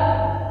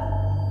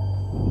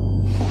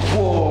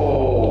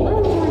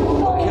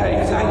 Whoa. Okay,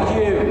 thank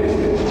you.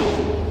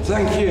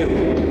 Thank you.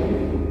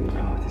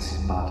 Oh, this is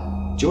bad.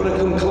 Do you want to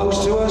come close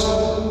to us?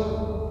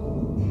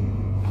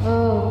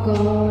 Oh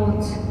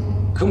god.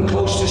 Come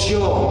close to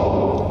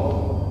shore.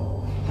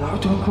 No,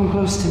 don't come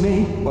close to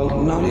me. Well,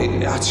 no,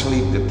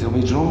 actually, they'll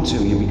be drawn to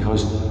you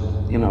because,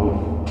 you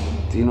know,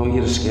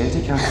 you're a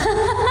scaredy cat.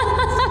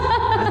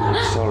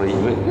 Sorry,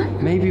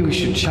 but Maybe we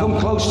should come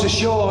close to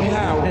shore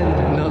now.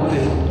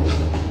 Nothing.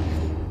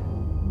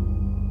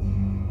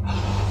 I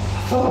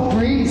felt a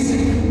breeze.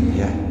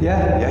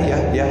 Yeah.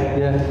 Yeah?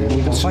 Yeah.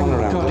 We got someone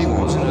around. God, it us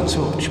now. wasn't a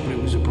touch, but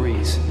it was a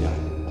breeze. Yeah.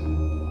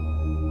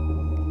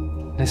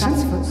 That's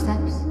Listen.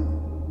 footsteps.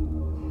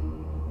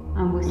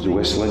 And There's a whistling.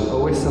 whistling. A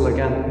whistle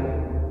again.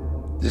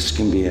 This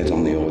can be heard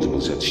on the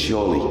audible set,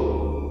 surely.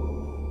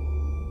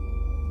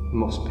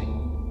 Must be.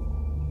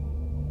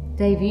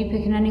 Dave, are you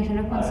picking anything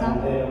up on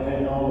sound? They're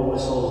putting all the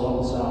whistles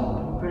on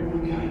sound.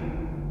 Brilliant.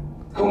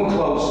 Come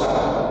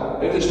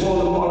closer. If there's more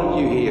than one of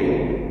you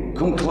here,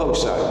 come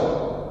closer.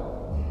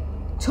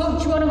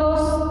 Touch one of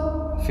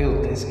us. I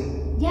feel dizzy.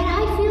 Yeah,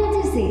 I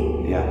feel dizzy.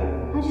 Yeah.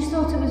 I just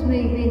thought it was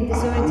me being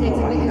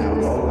disorientated I'm because now, of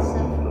the though.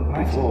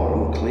 stuff. Before,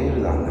 I'm clear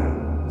of that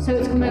now. So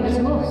it's come over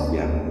to us?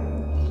 Yeah.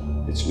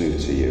 It's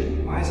moved to you.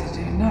 Why is it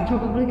doing that?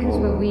 Probably because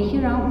we're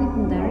weaker, aren't we,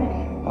 than Derek?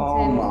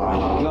 Oh my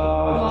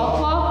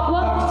God.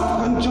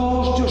 What? And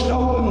doors just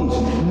opened.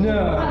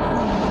 No.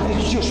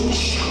 It's just.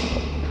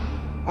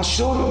 I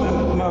saw it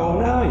with my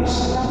own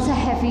eyes. That's a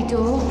heavy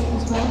door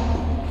as well.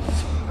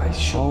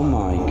 Oh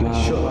my God.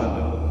 Shut that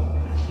door.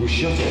 You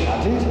shut it.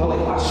 I did. Well,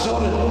 I saw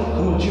it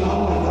come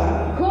ajar like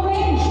that. Come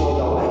in. Saw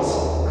the lights.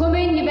 Come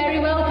in, you're very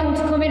welcome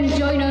to come in and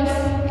join us.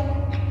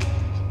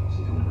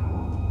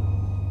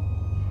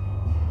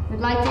 We'd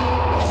like to...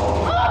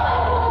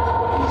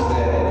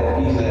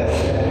 He's there.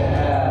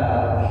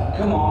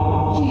 Come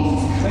on.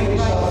 Jesus Make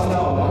yourself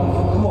known.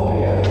 Come up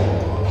here.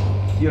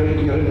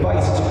 You're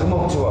invited to come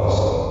up to us.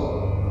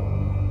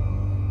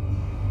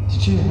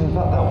 Did you hear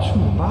that? That was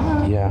from the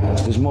bar. Yeah,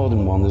 there's more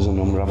than one. There's a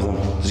number of them.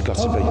 There's got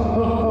to be.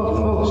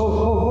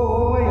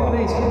 Wait,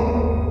 please.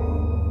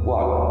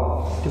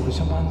 What? There was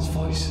a man's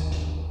voice.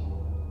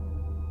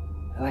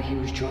 Like he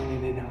was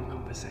joining in our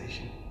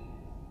conversation.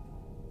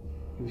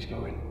 He was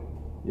going,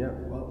 yeah,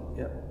 well,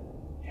 yeah.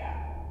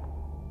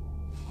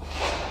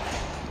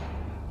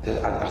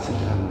 I think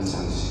that makes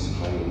sense to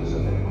play with,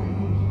 isn't it?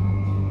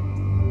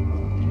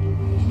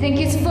 You think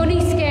it's funny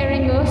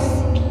scaring us?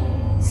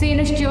 Seeing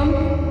us jump?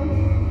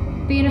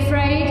 Being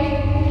afraid?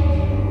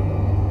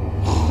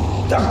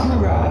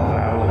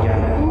 Growl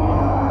again.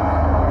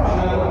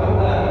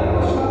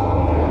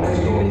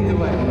 You lead the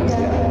way.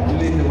 Yeah. You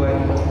lead the way. I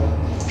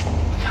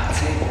can't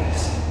take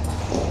this.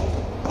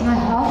 My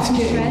heart's in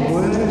shreds.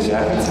 Worse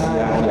every time.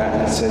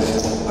 Yeah. It says,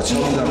 I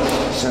told you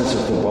that sense of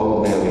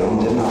foreboding earlier on,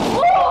 didn't I?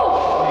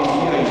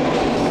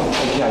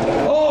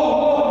 Okay.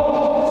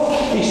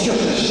 Oh! He's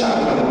just a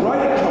shadow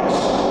right across.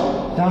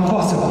 Down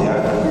bottom.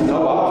 Yeah. No,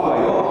 halfway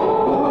up.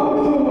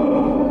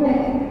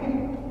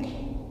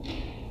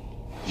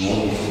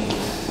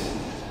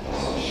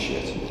 Oh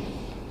shit.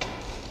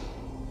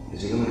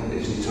 Is he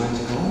trying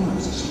to go on or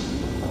is there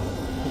something?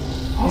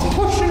 He's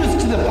pushing us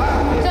to the back.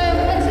 So,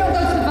 let's not go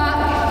to the back.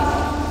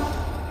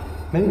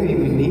 Maybe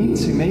we need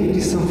to. Maybe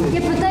there's something.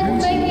 Yeah, but then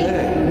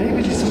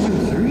Maybe there's something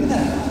through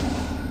there.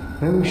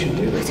 Maybe we should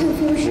do I it. don't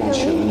think we should What's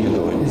go in. you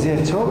going? Is there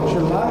a torch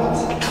or light?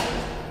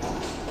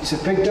 It's a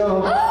big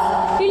door.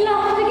 He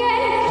laughed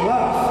again.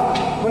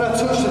 Laugh. When I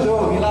touched the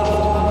door, he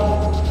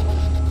laughed.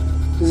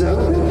 Is it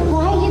open?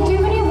 Why are you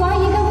doing it? Why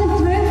are you going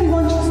through if he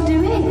wants you to do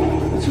it?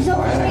 He's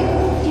obviously,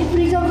 yeah, but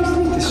he's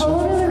obviously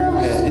colder than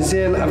us. Yeah. Is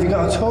there? Have you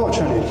got a torch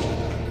on you?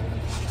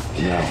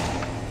 No.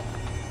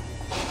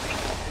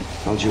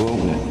 How'd you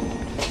open it?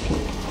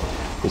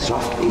 It's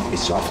off the...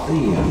 It's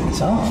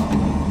off.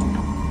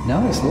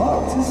 No, it's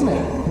locked, isn't it?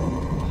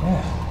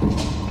 Yeah.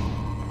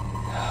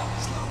 No,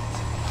 it's locked.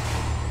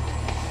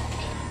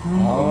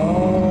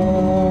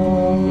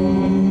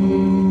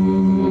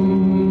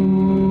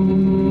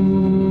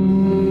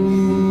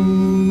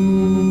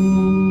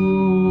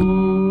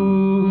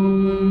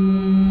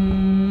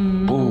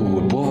 Oh,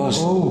 above us.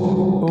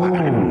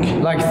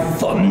 Bang. Like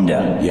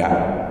thunder. Yeah.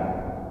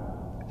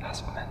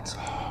 That's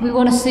mental. We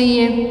want to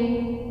see you.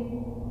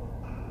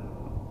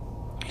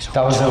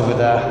 That was over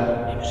there.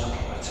 He was up at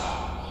the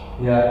top.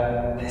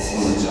 Yeah. This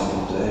is the top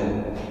up there.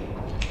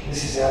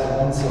 This is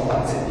elemental,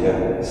 that's it.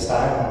 Yeah.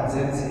 Style, that's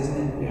it, isn't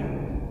it? Yeah.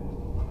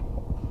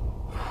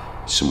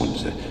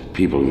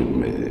 People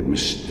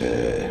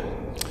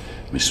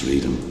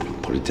misread and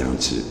put it down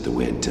to the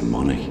word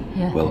demonic.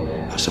 Yeah. Well,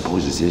 I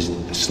suppose it is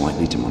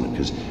slightly demonic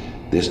because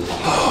this.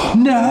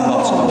 No!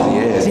 Not of the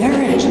earth.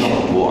 Derek! It's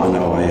not what I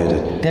know. I heard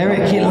it.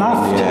 Derek, he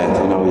laughed.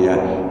 Yeah, I know.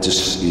 Yeah,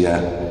 just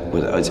yeah.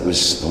 But it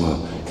was.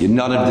 You're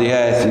not of the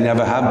earth. You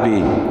never have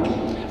been,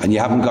 and you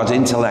haven't got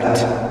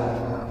intellect.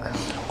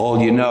 All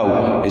you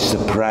know is to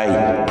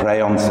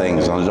pray on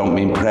things, and I don't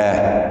mean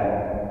prayer.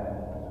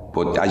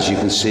 But as you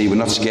can see, we're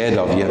not scared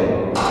of you.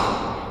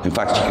 In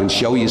fact, you can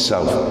show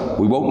yourself.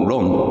 We won't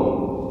run.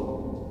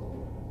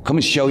 Come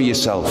and show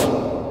yourself.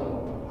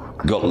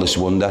 Gutless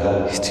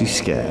wonder. He's too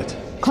scared.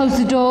 Close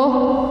the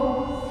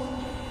door.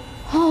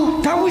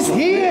 That was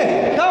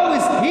here! That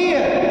was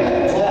here!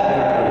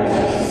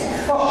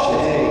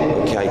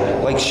 Okay,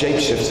 like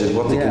shapeshifters,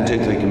 what they can do,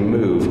 they can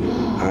move,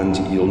 and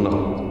you'll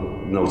not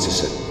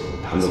notice it.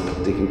 And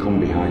they can come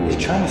behind you.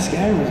 Trying to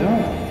scare him as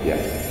well. Yeah.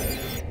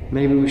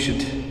 Maybe we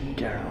should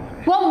get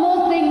out. One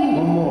more thing.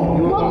 One more.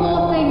 You want One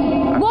more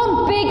thing.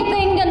 One big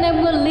thing and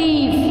then we'll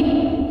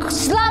leave.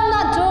 Slam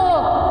that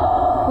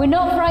door. We're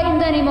not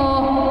frightened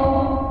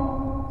anymore.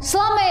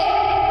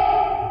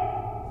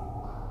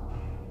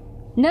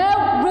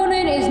 No,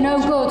 running is no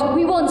good.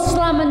 We want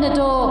slamming the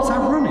door. Is that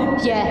running?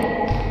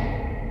 Yeah.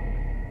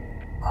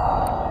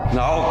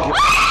 No.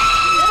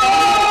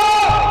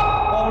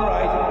 All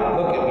right.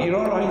 Look, you're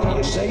all right.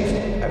 You're safe.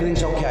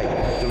 Everything's okay.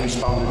 They're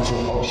responding to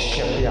a lot of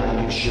shit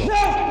behind you. Shut.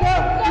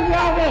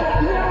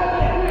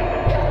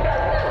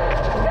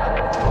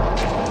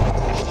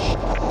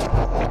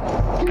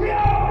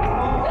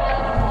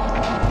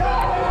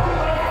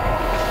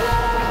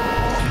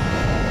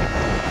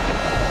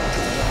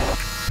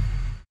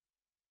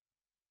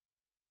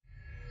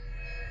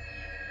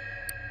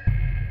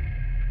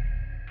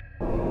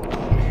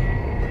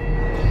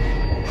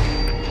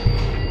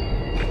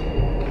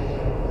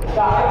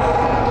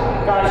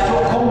 Guys,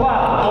 don't come back.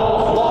 The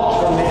door's locked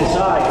from the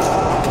inside.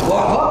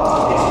 What?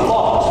 It's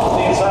locked from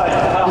the inside.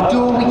 The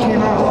door we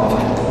came out of.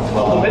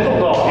 Well, the middle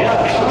door, yeah.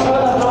 Try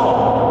that door.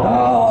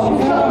 Oh,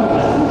 We've got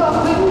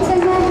equipment in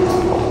there.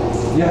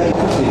 yeah, it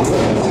could be.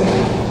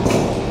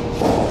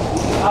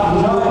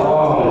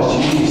 Oh,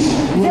 jeez.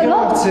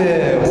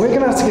 We're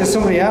gonna have to get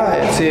somebody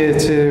out here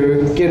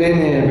to get in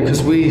here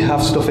because we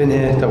have stuff in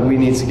here that we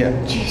need to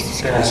get.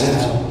 Jesus That's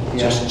Christ. it.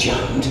 Just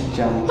jammed.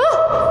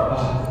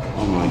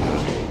 Oh my god.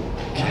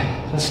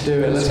 Let's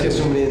do it. Let's get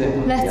somebody in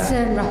here. Let's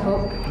wrap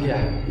up.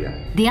 Yeah.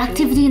 The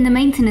activity in the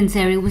maintenance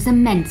area was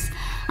immense,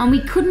 and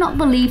we could not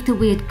believe that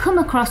we had come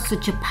across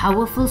such a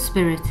powerful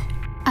spirit.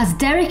 As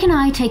Derek and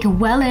I take a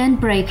well-earned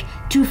break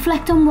to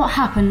reflect on what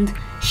happened,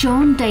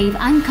 Sean, Dave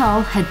and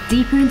Carl head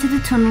deeper into the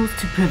tunnels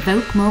to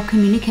provoke more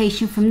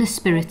communication from the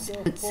spirits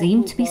that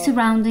seem to be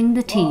surrounding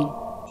the team.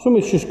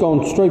 Somebody's just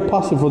gone straight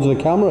past in front of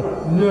the camera.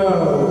 No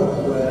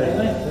way.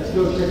 Let's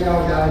go check it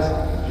out, guys.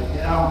 Check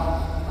it out.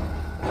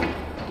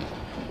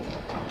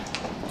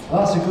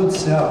 That's a good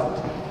start.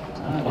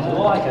 I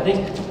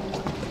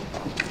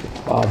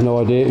have no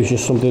idea, it was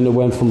just something that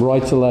went from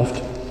right to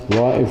left,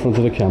 right in front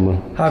of the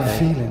camera. I have a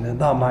feeling that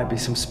that might be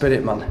some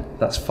spirit man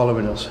that's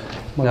following us.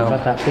 Well, we've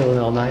had that feeling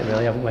all night,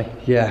 really, haven't we?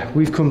 Yeah,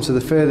 we've come to the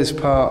furthest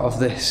part of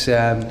this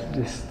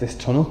this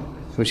tunnel,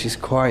 which is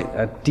quite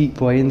a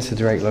deep way into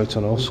Drakelow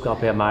Tunnels. We've got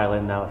to be a mile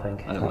in now, I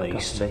think. At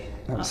least. Got to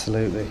be.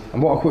 Absolutely.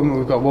 And what equipment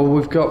we've got? Well,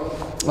 we've got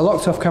a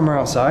locked off camera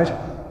outside.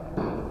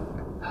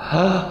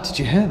 Did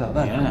you hear that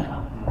then? Yeah.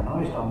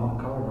 Noise down one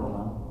corridor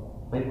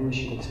now. Maybe we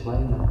should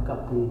explain that. We've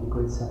got the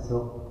grid set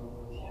up.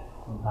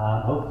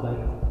 Yeah. Hopefully,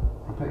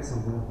 we'll pick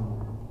something up.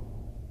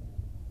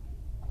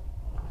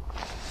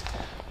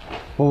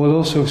 What we'll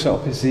also set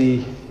up is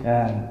the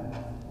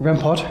REM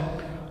pod.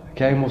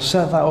 Okay, and we'll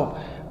set that up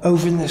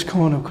over in this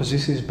corner because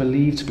this is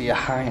believed to be a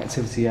high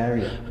activity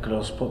area. I could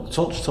also put the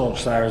touch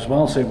torch there as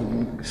well, so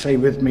see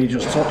with me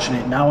just touching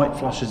it, now it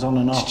flashes on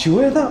and off. Did you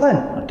hear that then?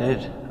 I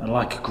did. I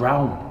like a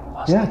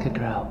growl. Yeah. Like a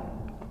growl.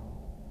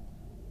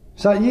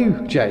 Is that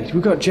you, Jay?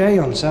 We've got Jay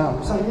on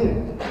sound. Is that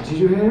you? Did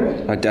you hear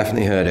it? I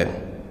definitely heard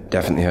it.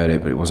 Definitely heard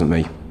it, but it wasn't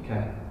me.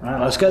 Okay.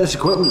 Right, let's get this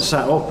equipment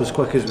set up as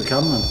quick as we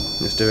can then.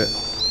 Let's do it.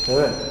 Do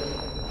it.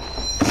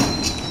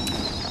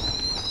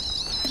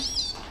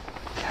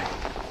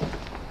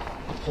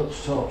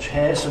 Touch torch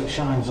here so it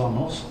shines on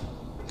us.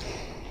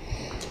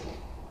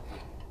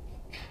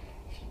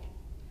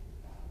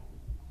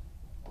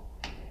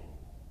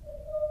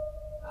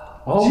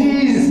 Oh.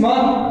 Jesus,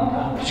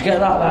 man! Did you get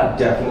that then?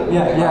 Definitely.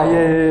 Yeah.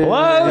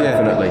 Hello?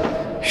 Definitely.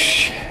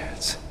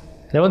 Shit.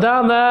 Anyone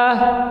down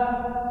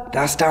there?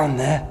 That's down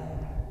there.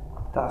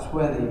 That's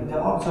where the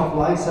locked off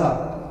lights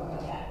are.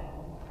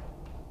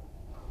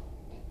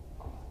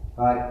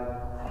 Right.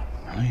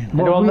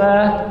 Anyone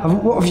there?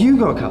 What have you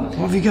got, Carl? What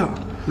have you got?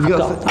 Have you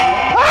got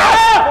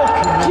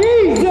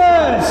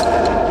Jesus!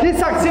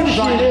 This activity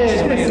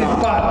here, this is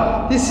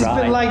bad. This has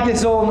been like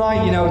this all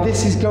night, you know.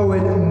 This is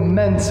going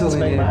mental in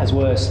Make here. matters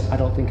worse, I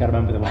don't think I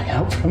remember the way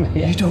out from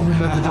here. You don't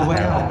remember the way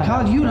out.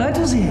 Carl, you led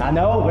us here. I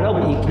know,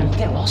 but you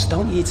get lost,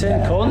 don't you? You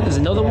turn corner, there's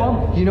another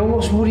one. You know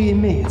what's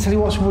worrying me? I'll tell you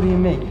what's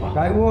worrying me.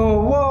 Right,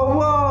 whoa.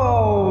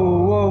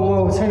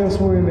 I'll tell you what's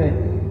worrying me.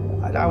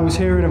 I was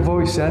hearing a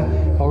voice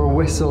then, or a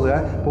whistle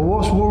there, but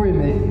what's worrying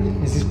me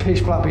is this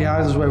pitch black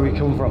behind us where we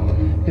come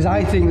from. Because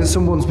I think that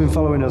someone's been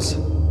following us.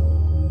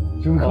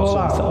 Do we call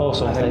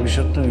out? I think we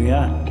should do,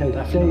 yeah. Okay,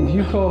 Dave,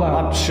 you call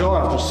out. I'm sure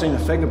I've just seen a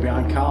figure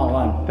behind Carl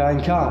then.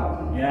 Behind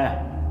Carl?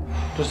 Yeah.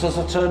 Just as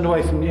I turned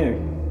away from you.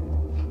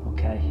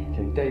 Okay,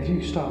 Dave,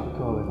 you start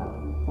calling that.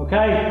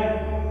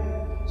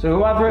 Okay. So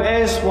whoever it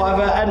is,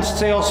 whatever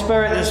entity or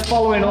spirit that's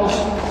following us.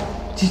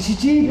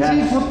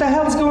 What the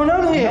hell's going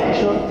on here?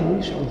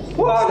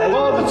 What?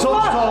 Oh, the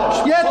touch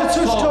torch. Yeah, the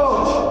touch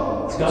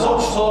torch. The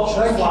touch torch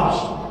flash.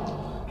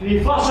 Can you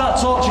flash that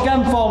torch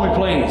again for me,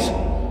 please?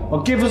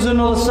 Or give us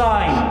another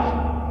sign.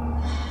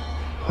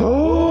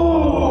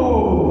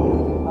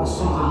 Oh! That's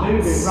something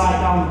moving right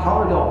down the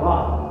corridor,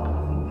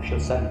 that. We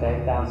should set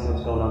Dave down, see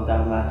what's going on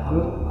down there.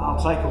 I'll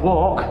take a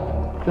walk.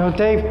 No,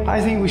 Dave,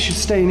 I think we should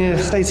stay in here,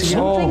 stay together.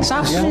 Something's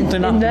happening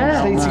something in there.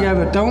 Stay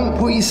together. Don't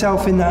put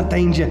yourself in that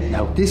danger.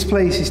 No. This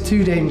place is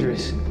too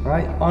dangerous,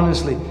 right?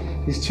 Honestly,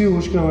 there's too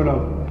much going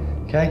on.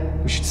 Okay?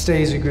 We should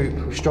stay as a group.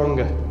 We're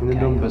stronger in the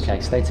numbers. Okay,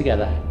 stay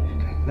together.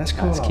 Let's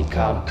call Let's out. keep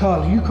calm.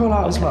 Carl, you call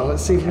out as well.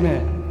 Let's see if we can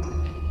hear.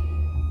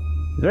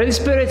 Are there any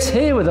spirits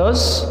here with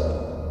us?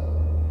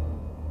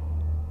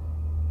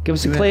 Give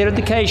us a clear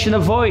indication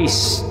of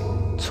voice.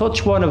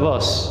 Touch one of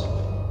us.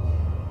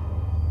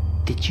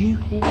 Did you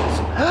hear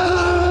something?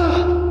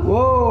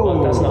 Whoa!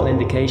 Well, that's not an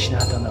indication. I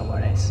don't know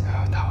what it is.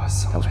 Oh, that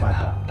was something.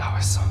 That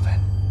was something.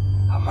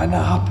 That might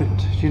not happen.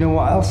 Do you know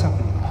what else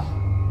happened?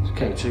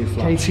 K2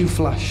 flash. K2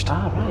 flashed.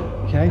 Ah,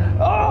 right. Okay.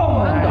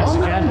 Oh,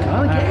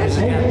 Nice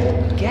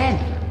again. Again.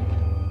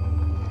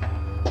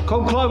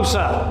 Come closer.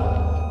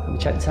 Let me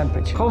check the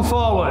temperature. Come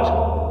forward.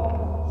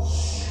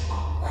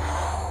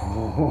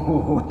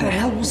 What the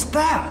hell was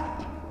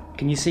that?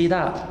 Can you see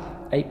that?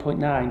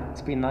 8.9.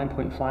 It's been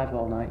 9.5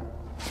 all night.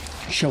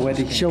 Show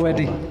Eddie. Show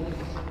Eddie.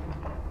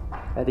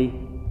 Eddie,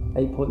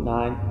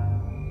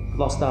 8.9.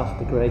 Lost half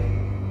a degree.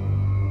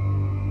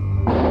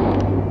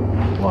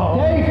 Whoa.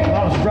 Dave!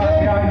 That was right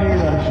behind you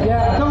then.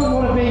 Yeah, I don't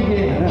want to be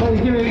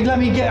here. Let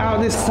me get out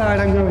this side.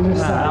 I'm going this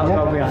side. I'll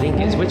go I behind think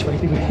you. it's which way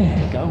do we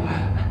go?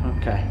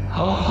 Okay.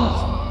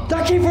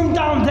 That came from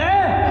down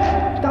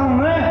there! Down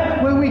there,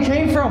 where we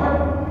came from.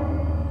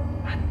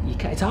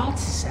 It's hard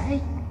to say.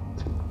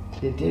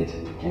 It did.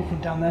 It came from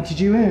down there. Did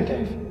you hear it,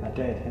 Dave? I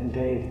did,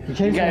 indeed. You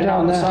came Getting from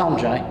down the there. sound,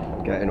 Jay.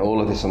 I'm getting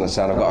all of this on the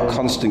sound. I've got a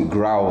constant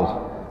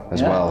growl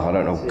as well. I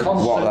don't know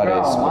what that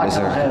is, but there's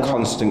a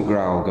constant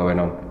growl going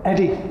on.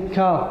 Eddie,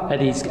 Carl.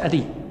 Eddie,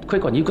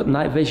 quick one. You've got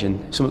night vision.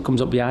 If something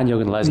comes up behind you,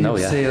 you're going to let us know,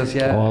 yeah? See us,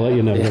 yeah. Oh, I'll let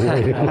you know.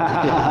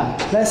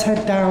 Let's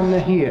head down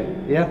here,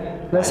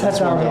 yeah? Let's head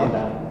down here.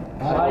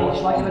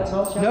 Shall I give a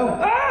touch? No.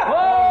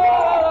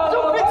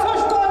 Something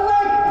touched my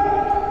leg!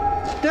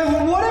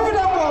 Whatever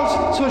that was,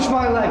 touched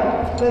my leg.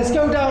 Let's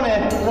go down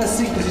here. Let's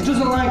see, because it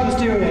doesn't like us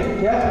doing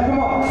it. Yeah? Come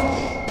on.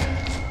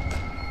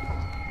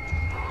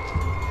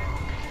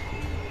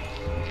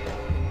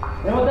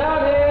 Anyone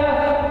down here?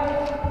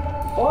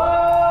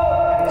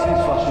 Whoa!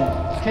 K2's flashing.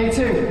 K2.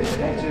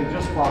 K2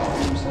 just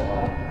flashed. You said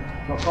that.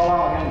 Got call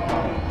out again,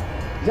 Carl.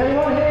 Is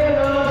anyone here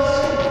with us?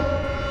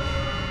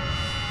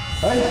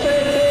 Any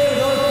spirits here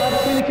with us?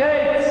 Let's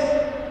communicate.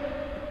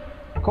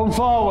 Come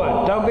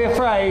forward. Don't be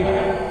afraid.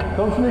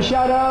 Come from the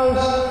shadows.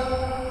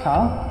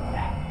 Carl?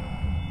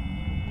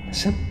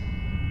 Listen.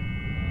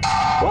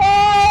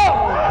 Whoa!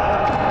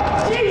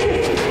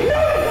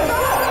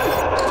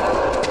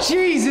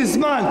 Jesus,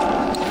 man!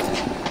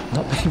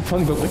 Not being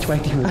funny, but which way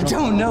do you I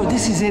don't know.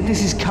 This is it.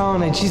 This is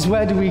carnage.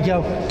 Where do we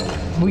go?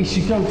 We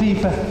should go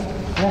deeper.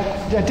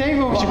 Yeah, Dave,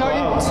 we should go in.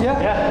 Yeah?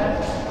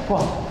 Yeah. Come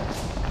on.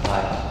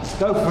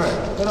 Go for it.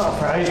 We're not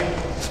afraid.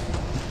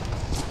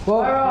 Well,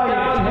 Where are you?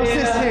 What's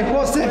this here?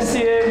 What's this?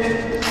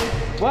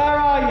 Where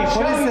are you?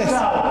 What is this?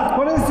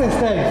 What is this,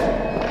 Dave?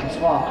 It's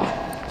what?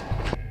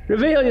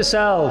 Reveal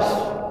yourself.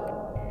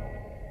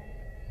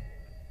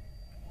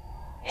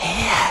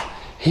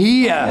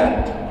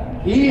 Here.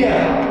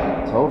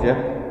 Told you.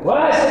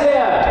 Where's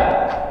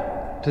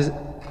here?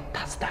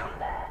 That's down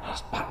there.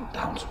 That's back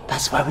down to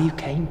That's where you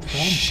came from.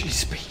 She's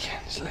speaking.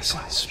 Listen,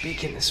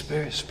 speaking. The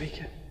spirit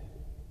speaking.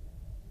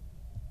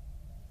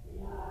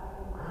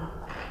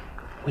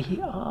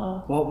 We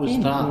are. What was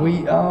in. that?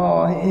 We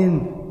are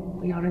in.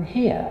 We are in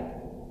here.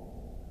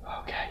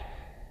 Okay.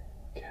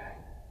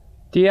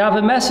 Do you have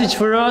a message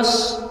for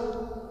us? Have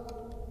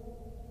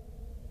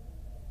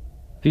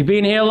you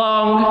been here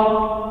long?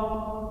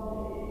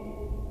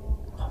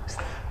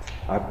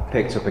 I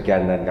picked up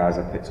again then, guys.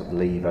 I picked up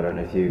leave. I don't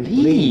know if you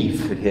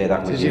Leave? could hear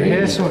that. Did you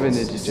hear something?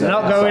 Did you? They're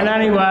not going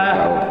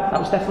anywhere. That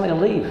was definitely a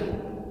leave.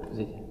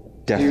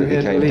 Definitely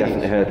You heard leave?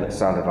 definitely heard it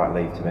sounded like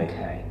leave to me.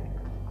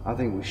 I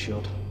think we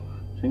should.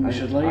 I think we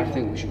should leave. I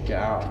think we should get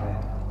out of here.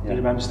 He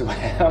remembers the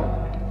way out.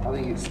 I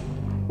think it's.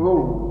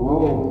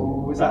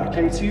 Whoa. Was that a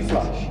K2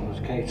 flash? It was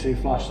K2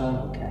 flash then.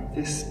 Okay.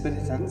 This bit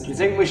of sense. Do you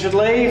think we should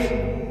leave?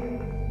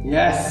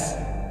 Yes.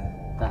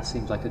 That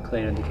seems like a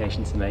clear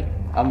indication to me.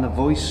 And the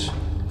voice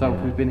that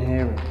we've been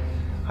hearing.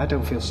 I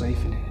don't feel safe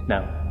in here.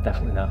 No,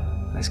 definitely not.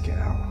 Let's get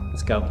out.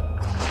 Let's go.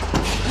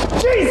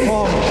 Jesus!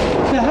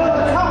 The hell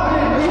is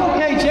happening? Are you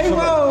okay, Jay?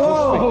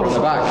 Whoa. From the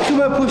back.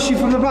 Someone pushed you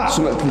from the back.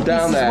 Someone from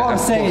down there This is what I'm and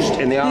pushed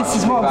saying. in the arm This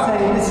is from what the I'm back.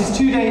 saying. This is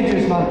too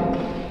dangerous, man.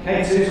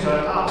 K2's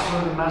going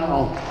absolutely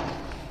mental.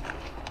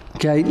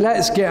 Okay,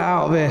 let's get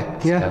out of here.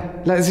 Yeah?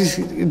 Let's just.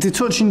 They're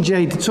touching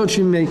Jay, they're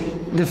touching me,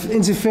 they're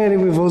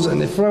interfering with us, and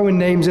they're throwing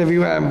names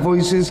everywhere and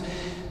voices.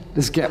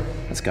 Let's get.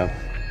 Let's go.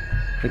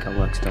 I think our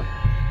work's done.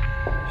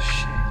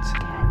 Shit.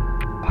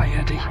 Bye,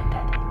 Eddie.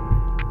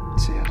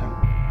 See, I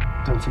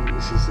don't think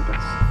this is the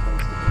best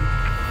place to be.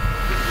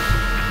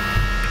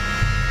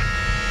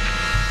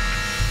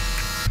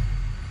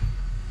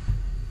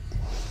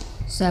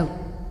 So,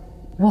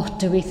 what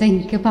do we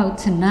think about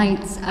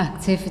tonight's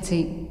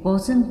activity?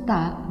 Wasn't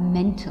that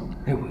mental?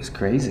 It was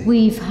crazy.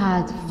 We've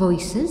had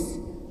voices,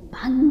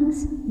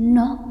 bangs,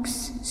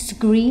 knocks,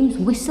 screams,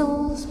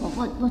 whistles.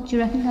 What do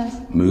you reckon, guys?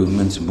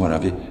 Movement and what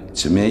have you.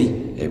 To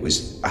me, it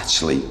was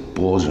actually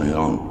bordering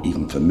on,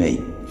 even for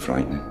me,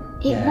 frightening.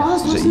 It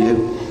was, Was it wasn't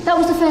you? That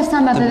was the first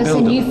time I've ever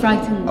seen you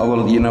frightened. Oh,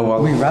 well, you know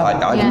what?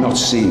 I've Yeah. not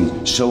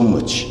seen so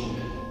much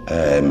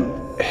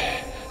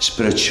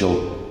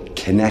spiritual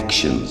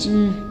connections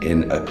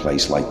in a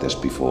place like this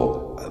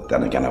before.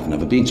 then again, I've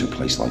never been to a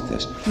place like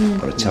this.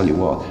 But I tell you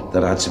what,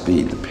 that had to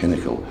be the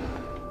pinnacle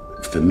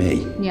for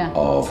me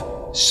of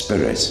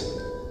spirit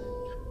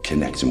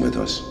connecting with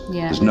us.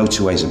 Yeah. There's no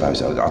two ways about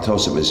it. I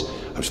thought it was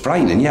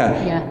frightening,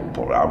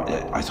 but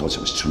I thought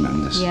it was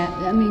tremendous. Yeah,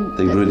 I mean...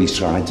 They really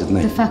tried, didn't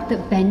they? The fact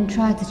that Ben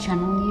tried to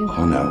channel you.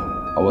 Oh, no.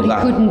 Oh, well,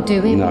 but he couldn't do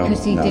it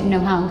because he didn't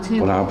know how to.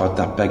 But how about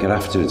that beggar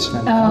afterwards?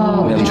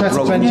 Oh, he tried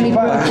to bend your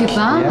back.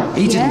 Yeah.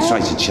 He didn't try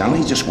to channel,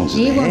 he just wanted to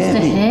hurt me. He wants to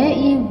hurt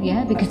you,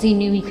 yeah, because he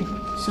knew he could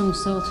some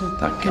sort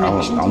of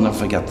connection. I'll never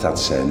forget that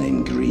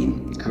surname,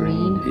 Green.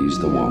 Green. He's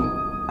the one.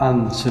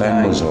 And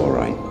Ben was all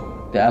right.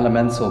 The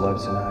elemental though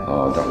tonight.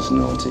 Oh, that was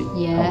naughty.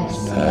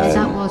 Yes,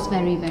 that was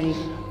very, very...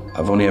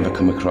 I've only ever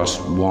come across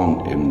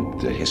one in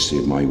the history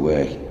of my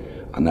work,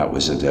 and that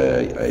was at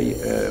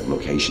a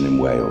location in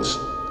Wales.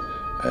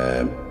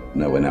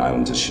 No, in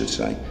Ireland, I should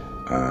say,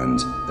 and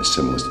a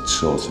similar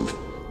sort of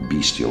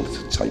bestial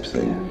type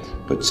thing.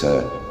 But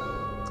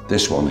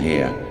this one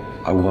here,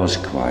 I was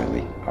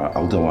quietly,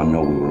 although I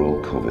know we were all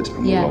covered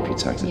and we were all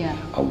protected,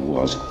 I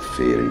was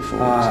fearing for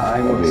it. I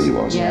really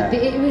was. Yeah,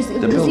 but it was...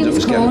 The build-up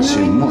was getting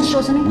too much.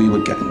 Wasn't it? We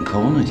were getting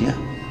cornered,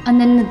 And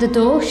then the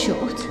door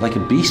shut. like a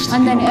beast,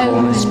 And then it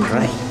corners opened.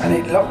 prey. And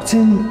it locked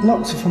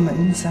it from the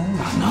inside.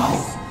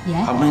 No.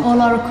 Yeah, I mean,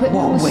 all our equipment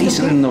what was weight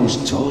stuck are in. in those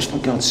doors, for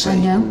God's sake?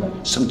 I know.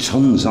 Some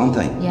tons, aren't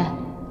they? Yeah.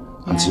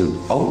 And to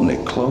open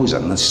it, close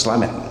it, and then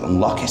slam it, and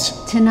lock it.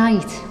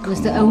 Tonight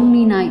was the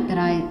only night that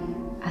I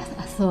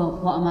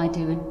thought, what am I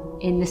doing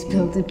in this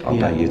building? I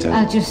bet you did.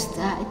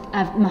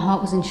 My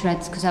heart was in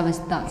shreds because I was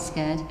that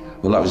scared.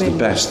 Well, that was Really. the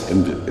best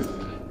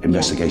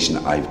investigation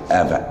that I've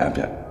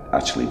ever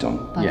actually done.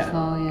 By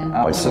far,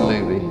 yeah.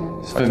 Absolutely.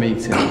 For me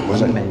too. It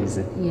was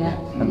amazing. Yeah,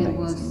 it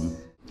was.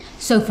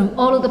 So from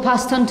all of the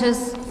past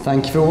hunters,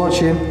 Thank you for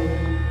watching.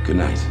 Good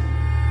night.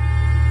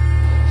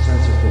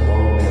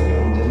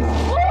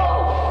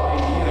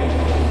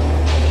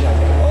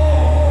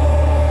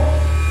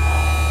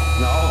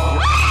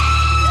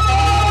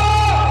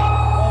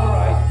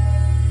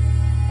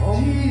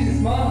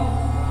 Jesus,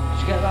 man.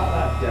 Did you get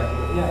that there?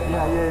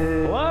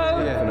 Yeah.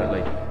 Whoa!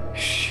 Definitely.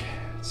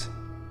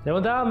 No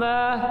one down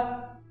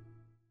there.